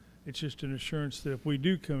know, it's just an assurance that if we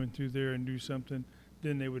do come in through there and do something,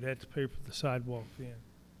 then they would have to pay for the sidewalk then.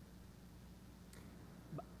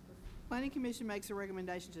 Planning Commission makes a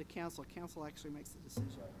recommendation to the council. Council actually makes the decision.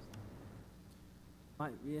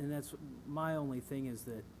 And that's, my only thing is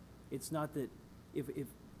that it's not that, if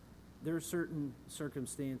there are certain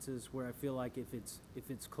circumstances where I feel like if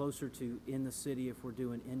it's closer to in the city, if we're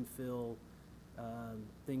doing infill,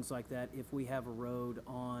 things like that, if we have a road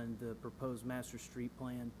on the proposed master street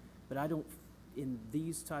plan, but I don't, in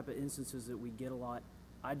these type of instances that we get a lot,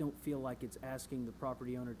 I don't feel like it's asking the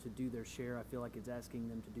property owner to do their share. I feel like it's asking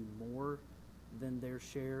them to do more than their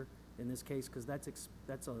share in this case, because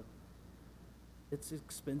it's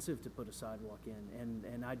expensive to put a sidewalk in,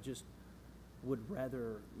 and I just would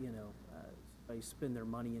rather, they spend their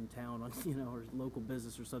money in town on, or local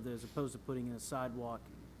business or something, as opposed to putting in a sidewalk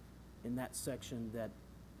in that section that,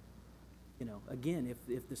 again,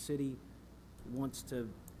 if the city wants to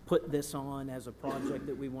put this on as a project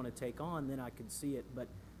that we want to take on, then I could see it, but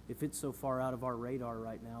if it's so far out of our radar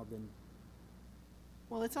right now, then.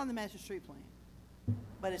 Well, it's on the master street plan,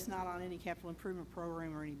 but it's not on any capital improvement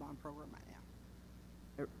program or any bond program right now.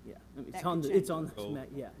 Yeah, it's That on could the, it's change. on, the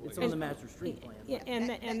yeah, it's on the master street plan. Yeah, and,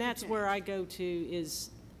 That and could that's where I change. go to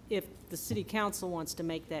is if the city council wants to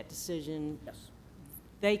make that decision, Yes.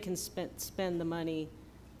 they can spend the money,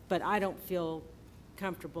 but I don't feel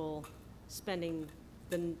comfortable spending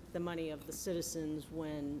the money of the citizens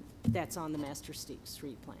when that's on the master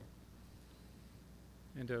street plan.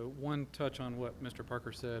 And one touch on what Mr.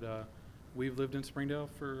 Parker said, we've lived in Springdale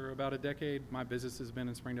for about a decade. My business has been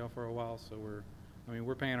in Springdale for a while, so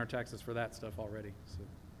we're paying our taxes for that stuff already, so.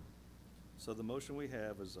 So the motion we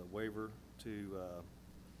have is a waiver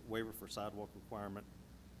waiver for sidewalk requirement,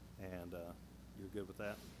 and you're good with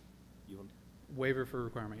that? Waiver for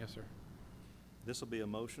requirement, yes, sir. This will be a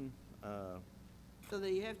motion. So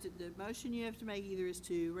that you have to, the motion you have to make either is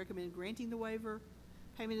to recommend granting the waiver,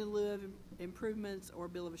 payment in lieu of improvements, or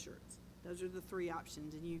bill of assurance. Those are the three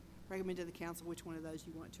options, and you recommend to the council which one of those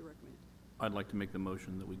you want to recommend. I'd like to make the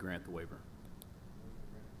motion that we grant the waiver.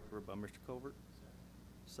 Waiver by Mr. Colbert.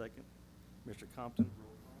 Second. Mr. Compton.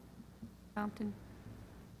 Compton?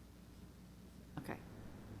 Okay.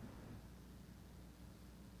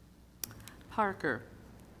 Parker?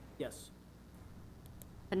 Yes.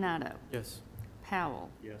 Benado? Yes. Powell?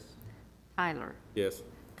 Yes. Tyler? Yes.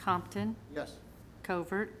 Compton? Yes.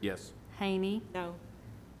 Covert? Yes. Haney? No.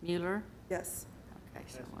 Mueller? Yes. Okay,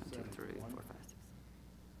 so 1, 2, 3, 4, 5, 6.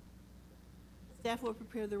 Staff will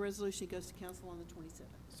prepare the resolution. It goes to council on the 27th.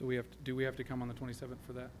 So do we have to come on the 27th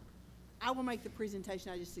for that? I will make the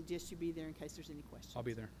presentation. I just suggest you be there in case there's any questions. I'll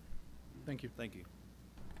be there. Thank you. Thank you.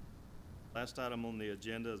 Last item on the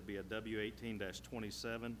agenda is be a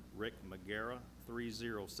W18-27, Rick Magera,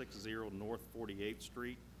 3060 North 48th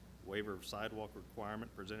Street, waiver of sidewalk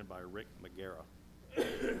requirement presented by Rick Magera.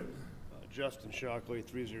 Justin Shockley,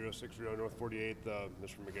 3060 North 48th.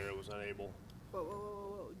 Mr. McGarrett was unable.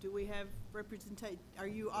 Whoa. Do we have are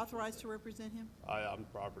you authorized to represent him? I'm the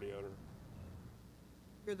property owner.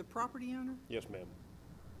 You're the property owner? Yes, ma'am.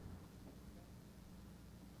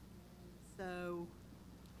 So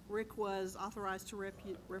Rick was authorized to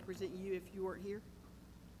represent you if you weren't here?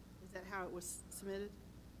 Is that how it was submitted?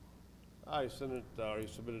 I sent it, he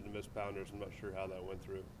submitted to Ms. Pounders. I'm not sure how that went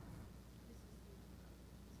through.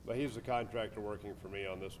 But he's the contractor working for me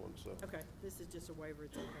on this one, so. Okay, this is just a waiver.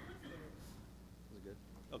 It's okay. Is it good?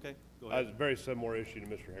 Okay, go It's a ahead. very similar issue to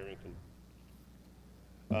Mr. Harrington.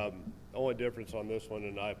 Only difference on this one,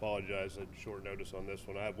 and I apologize at short notice on this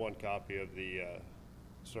one, I have one copy of the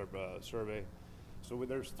survey. So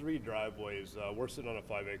there's 3 driveways. We're sitting on a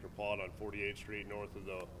 5-acre plot on 48th Street north of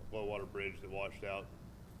the low water bridge that washed out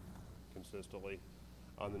consistently.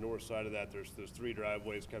 On the north side of that, there's 3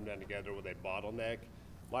 driveways come down together with a bottleneck.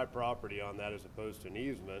 My property on that, as opposed to an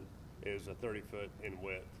easement, is a 30-foot in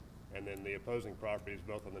width. And then the opposing properties,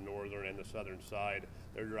 both on the northern and the southern side,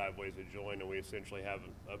 their driveways adjoin, and we essentially have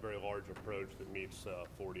a very large approach that meets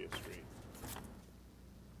 40th Street.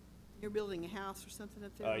 You're building a house or something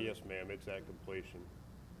up there? Yes, ma'am, it's at completion.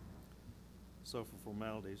 So for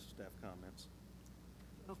formalities, staff comments.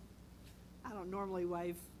 Oh, I don't normally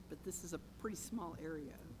waive, but this is a pretty small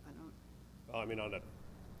area. I mean,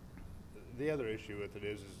 the other issue with it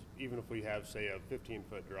is even if we have, say, a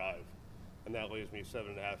 15-foot drive, and that leaves me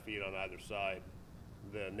 7.5 feet on either side,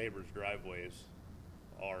 the neighbor's driveways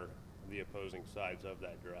are the opposing sides of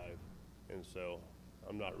that drive. And so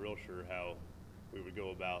I'm not real sure how we would go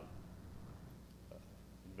about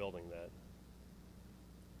building that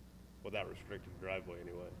without restricting driveway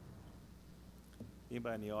anyway.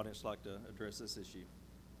 Anybody in the audience like to address this issue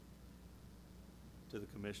to the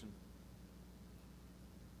commission?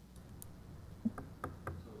 So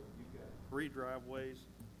you've got 3 driveways,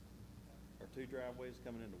 or 2 driveways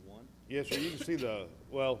coming into one? Yes, sir, you can see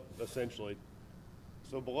well, essentially.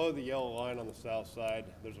 So below the yellow line on the south side,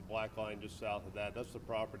 there's a black line just south of that. That's the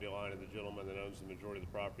property line of the gentleman that owns the majority of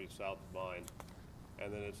the property south of mine.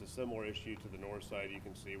 And then it's a similar issue to the north side. You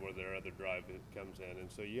can see where their other drive comes in. And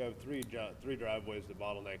so you have three driveways that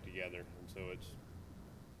bottleneck together. And so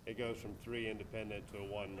it goes from 3 independent to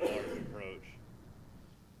 1 large approach.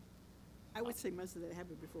 I would say most of that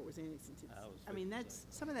happened before it was annexed into the city. I mean,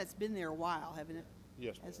 some of that's been there a while, haven't it?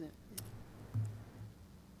 Yes, ma'am. Hasn't it?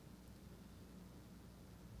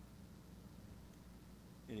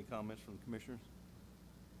 Any comments from the commissioners?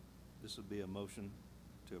 This would be a motion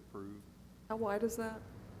to approve. How wide is that?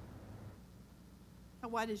 How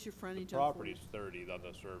wide is your frontage? The property's 30 on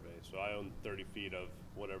the survey, so I own 30 feet of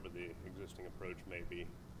whatever the existing approach may be.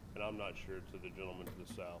 And I'm not sure to the gentleman to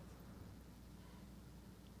the south.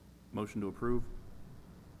 Motion to approve?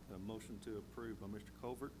 A motion to approve by Mr.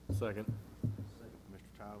 Colbert. Second. Second by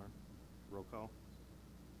Mr. Tyler. Roll call.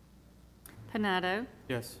 Panado?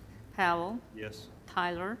 Yes. Powell, Yes.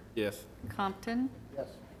 Tyler, Yes. Compton, Yes.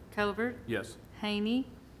 Covert, Yes. Haney,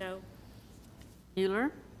 No.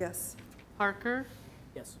 Mueller, Yes. Parker,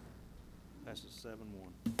 Yes. Passes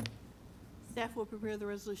 7-1. Staff will prepare the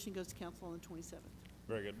resolution, goes to council on the 27th.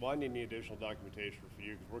 Very good. Well, I need any additional documentation for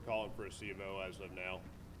you, because we're calling for a C of O as of now.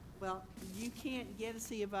 Well, you can't get a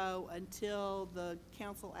C of O until the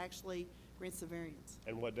council actually grants the variance,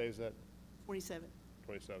 And what day is that? 27th.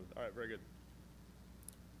 27th. All right, very good.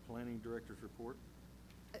 Planning Director's report.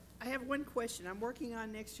 I have one question. I'm working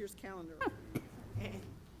on next year's calendar. And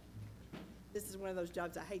this is one of those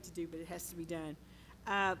jobs I hate to do, but it has to be done.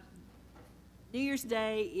 New Year's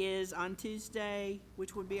Day is on Tuesday,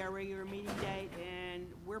 which would be our regular meeting date, and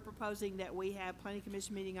we're proposing that we have planning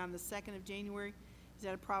commission meeting on the 2nd of January. Is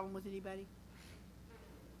that a problem with anybody?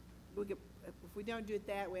 If we don't do it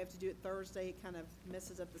that, we have to do it Thursday. It kind of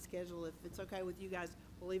messes up the schedule. If it's okay with you guys,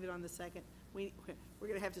 we'll leave it on the 2nd. We're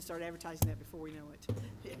going to have to start advertising that before we know it.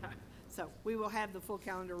 Yeah. So we will have the full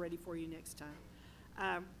calendar ready for you next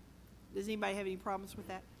time. Does anybody have any problems with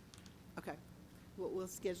that? Okay, we'll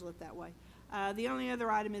schedule it that way. The only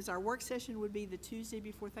other item is our work session would be the Tuesday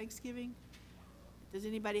before Thanksgiving. Does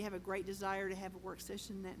anybody have a great desire to have a work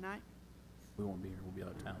session that night? We won't be here. We'll be out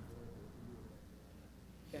of town.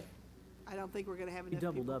 Okay. I don't think we're going to have We enough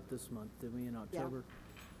doubled people. up this month, did we, in October?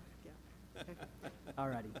 Yeah. Okay. All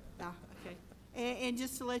righty. Okay. And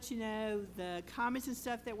just to let you know, the comments and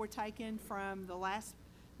stuff that were taken from the last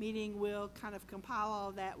meeting, we'll kind of compile all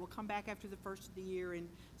of that. We'll come back after the first of the year and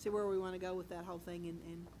see where we want to go with that whole thing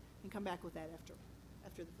and come back with that after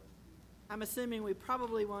the first. I'm assuming we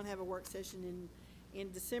probably won't have a work session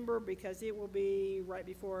in December because it will be right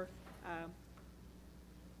before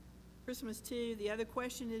Christmas too. The other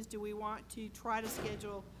question is, do we want to try to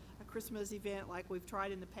schedule a Christmas event like we've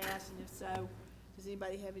tried in the past? And if so, does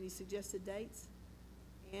anybody have any suggested dates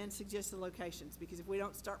and suggested locations? Because if we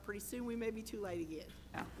don't start pretty soon, we may be too late again.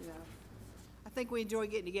 Yeah. You know, I think we enjoy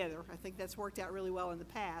getting together. I think that's worked out really well in the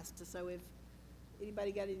past. So if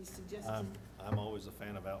anybody got any suggestions? I'm always a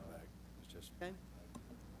fan of Outback. It's just, Okay.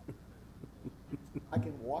 I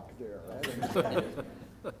can walk there.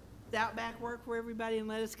 Does Outback work for everybody, and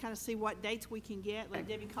let us kind of see what dates we can get. Let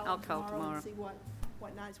Debbie call I'll them call tomorrow and tomorrow. see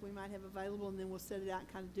what nights we might have available, and then we'll set it out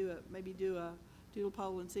and kind of maybe do a doodle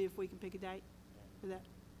poll and see if we can pick a date for that.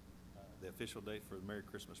 the official date for the Merry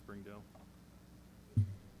Christmas Springdale.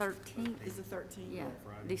 13th. Is the 13th. Yeah,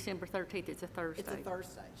 December 13th, it's a Thursday. It's a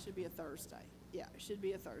Thursday. Should be a Thursday. Yeah, it should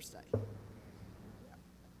be a Thursday.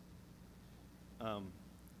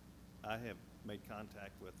 I have made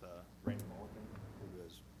contact with Randy Morgan, who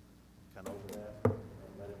is kind of over that,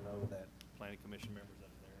 and let him know that planning commission members up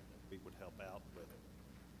there, that we would help out with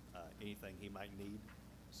anything he might need.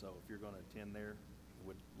 So if you're going to attend there,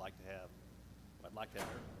 I'd like to have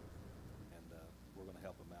her, and we're going to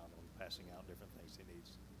help him out on passing out different things he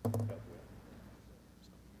needs help with. So.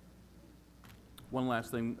 One last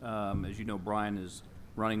thing, as you know, Brian is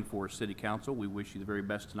running for city council. We wish you the very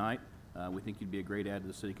best tonight. We think you'd be a great add to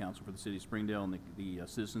the city council for the city of Springdale, and the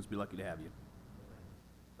citizens be lucky to have you.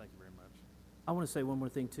 Thank you very much. I want to say one more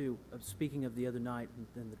thing too. Speaking of the other night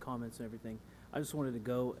and the comments and everything, I just wanted to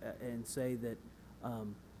go and say that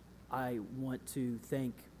I want to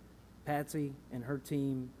thank Patsy and her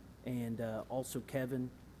team and also Kevin.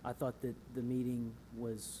 I thought that the meeting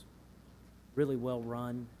was really well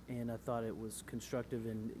run, and I thought it was constructive.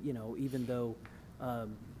 And you know, even though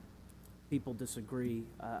people disagree,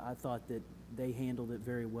 I thought that they handled it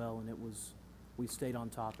very well, and we stayed on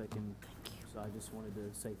topic. And so I just wanted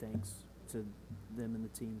to say thanks to them and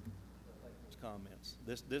the team. Comments.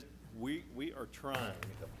 We are trying,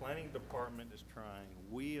 the planning department is trying,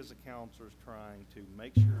 we as a council is trying to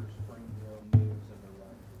make sure Springdale moves in the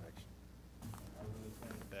right direction. I really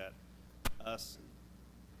think that us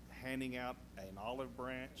handing out an olive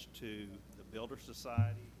branch to the Builder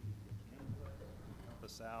Society, help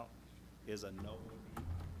us out, is a no.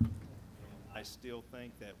 And I still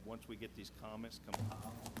think that once we get these comments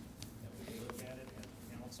compiled, that we look at it as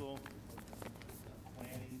a council,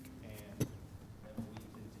 planning, and that we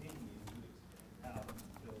continue to extend out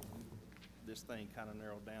until this thing kind of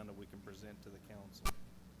narrowed down that we can present to the council.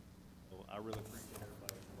 So I really appreciate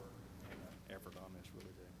everybody's work and effort on this,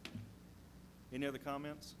 really do. Any other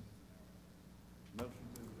comments? Motion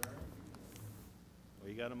to adjourn? Well,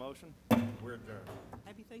 you got a motion? We're adjourned.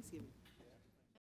 Happy Thanksgiving.